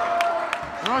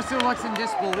 Rosu looks in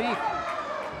disbelief.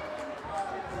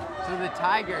 So the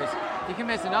Tigers, if he can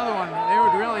miss another one, they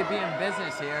would really be in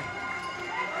business here.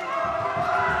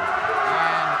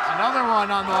 And another one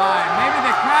on the line. Maybe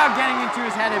the crowd getting into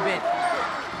his head a bit.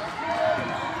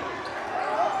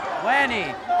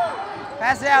 Lanny,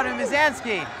 pass it out to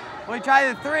Mazansky. Will he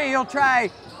try the 3? He'll try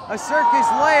a circus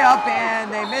layup,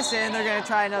 and they miss it, and they're going to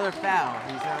try another foul.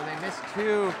 So they missed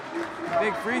 2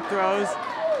 big free throws,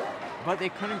 but they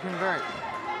couldn't convert.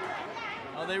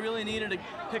 Oh, they really needed to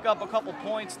pick up a couple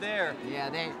points there. Yeah,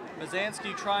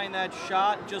 Mazansky trying that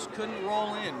shot, just couldn't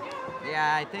roll in.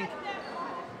 Yeah, I think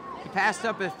he passed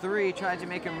up a 3, tried to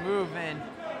make a move, and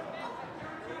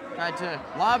tried to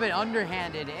lob it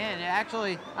underhanded in. It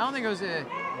actually, I don't think it was a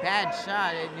bad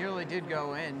shot. It nearly did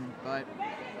go in, but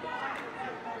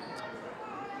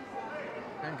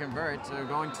couldn't convert. So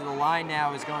going to the line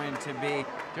now is going to be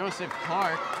Joseph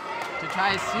Clark to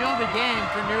try to seal the game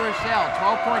for New Rochelle.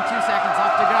 12.2 seconds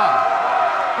left to go.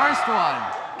 First one,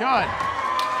 good.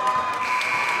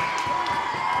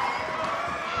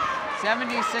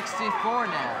 70-64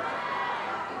 now.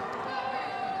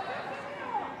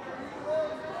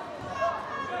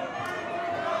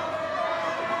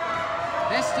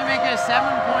 This to make it a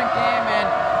 7-point game, and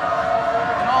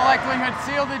in all likelihood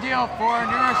seal the deal for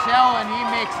New Rochelle, and he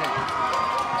makes it.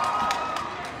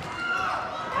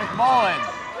 McMullen,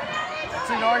 it's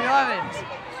an Oregon 11s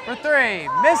for 3,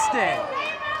 missed it,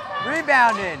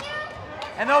 rebounded,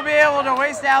 and they'll be able to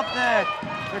waste out the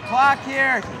clock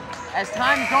here as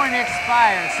time's going to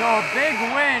expire. So a big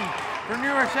win for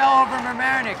New Rochelle over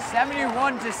Mamaroneck,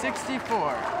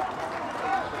 71-64.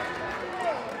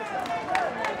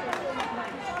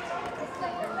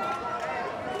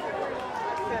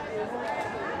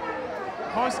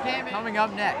 Post game coming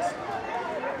up next.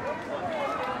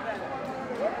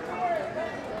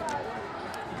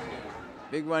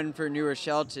 Big one for New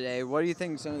Rochelle today. What do you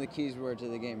think some of the keys were to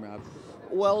the game, Rob?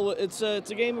 Well, it's a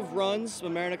game of runs.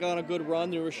 Mamaroneck got on a good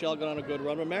run. New Rochelle got on a good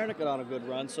run. Mamaroneck got on a good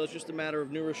run. So it's just a matter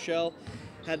of New Rochelle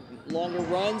had longer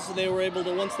runs, and they were able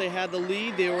to, once they had the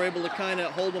lead, they were able to kind of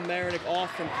hold Mamaroneck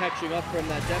off from catching up from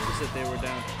that deficit they were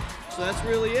down. So that's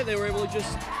really it. They were able to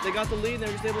just, they got the lead, and they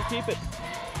were just able to keep it.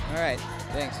 All right,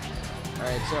 thanks. All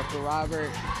right, so for Robert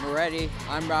Moretti,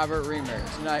 I'm Robert Riemer.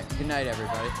 Good night,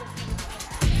 everybody.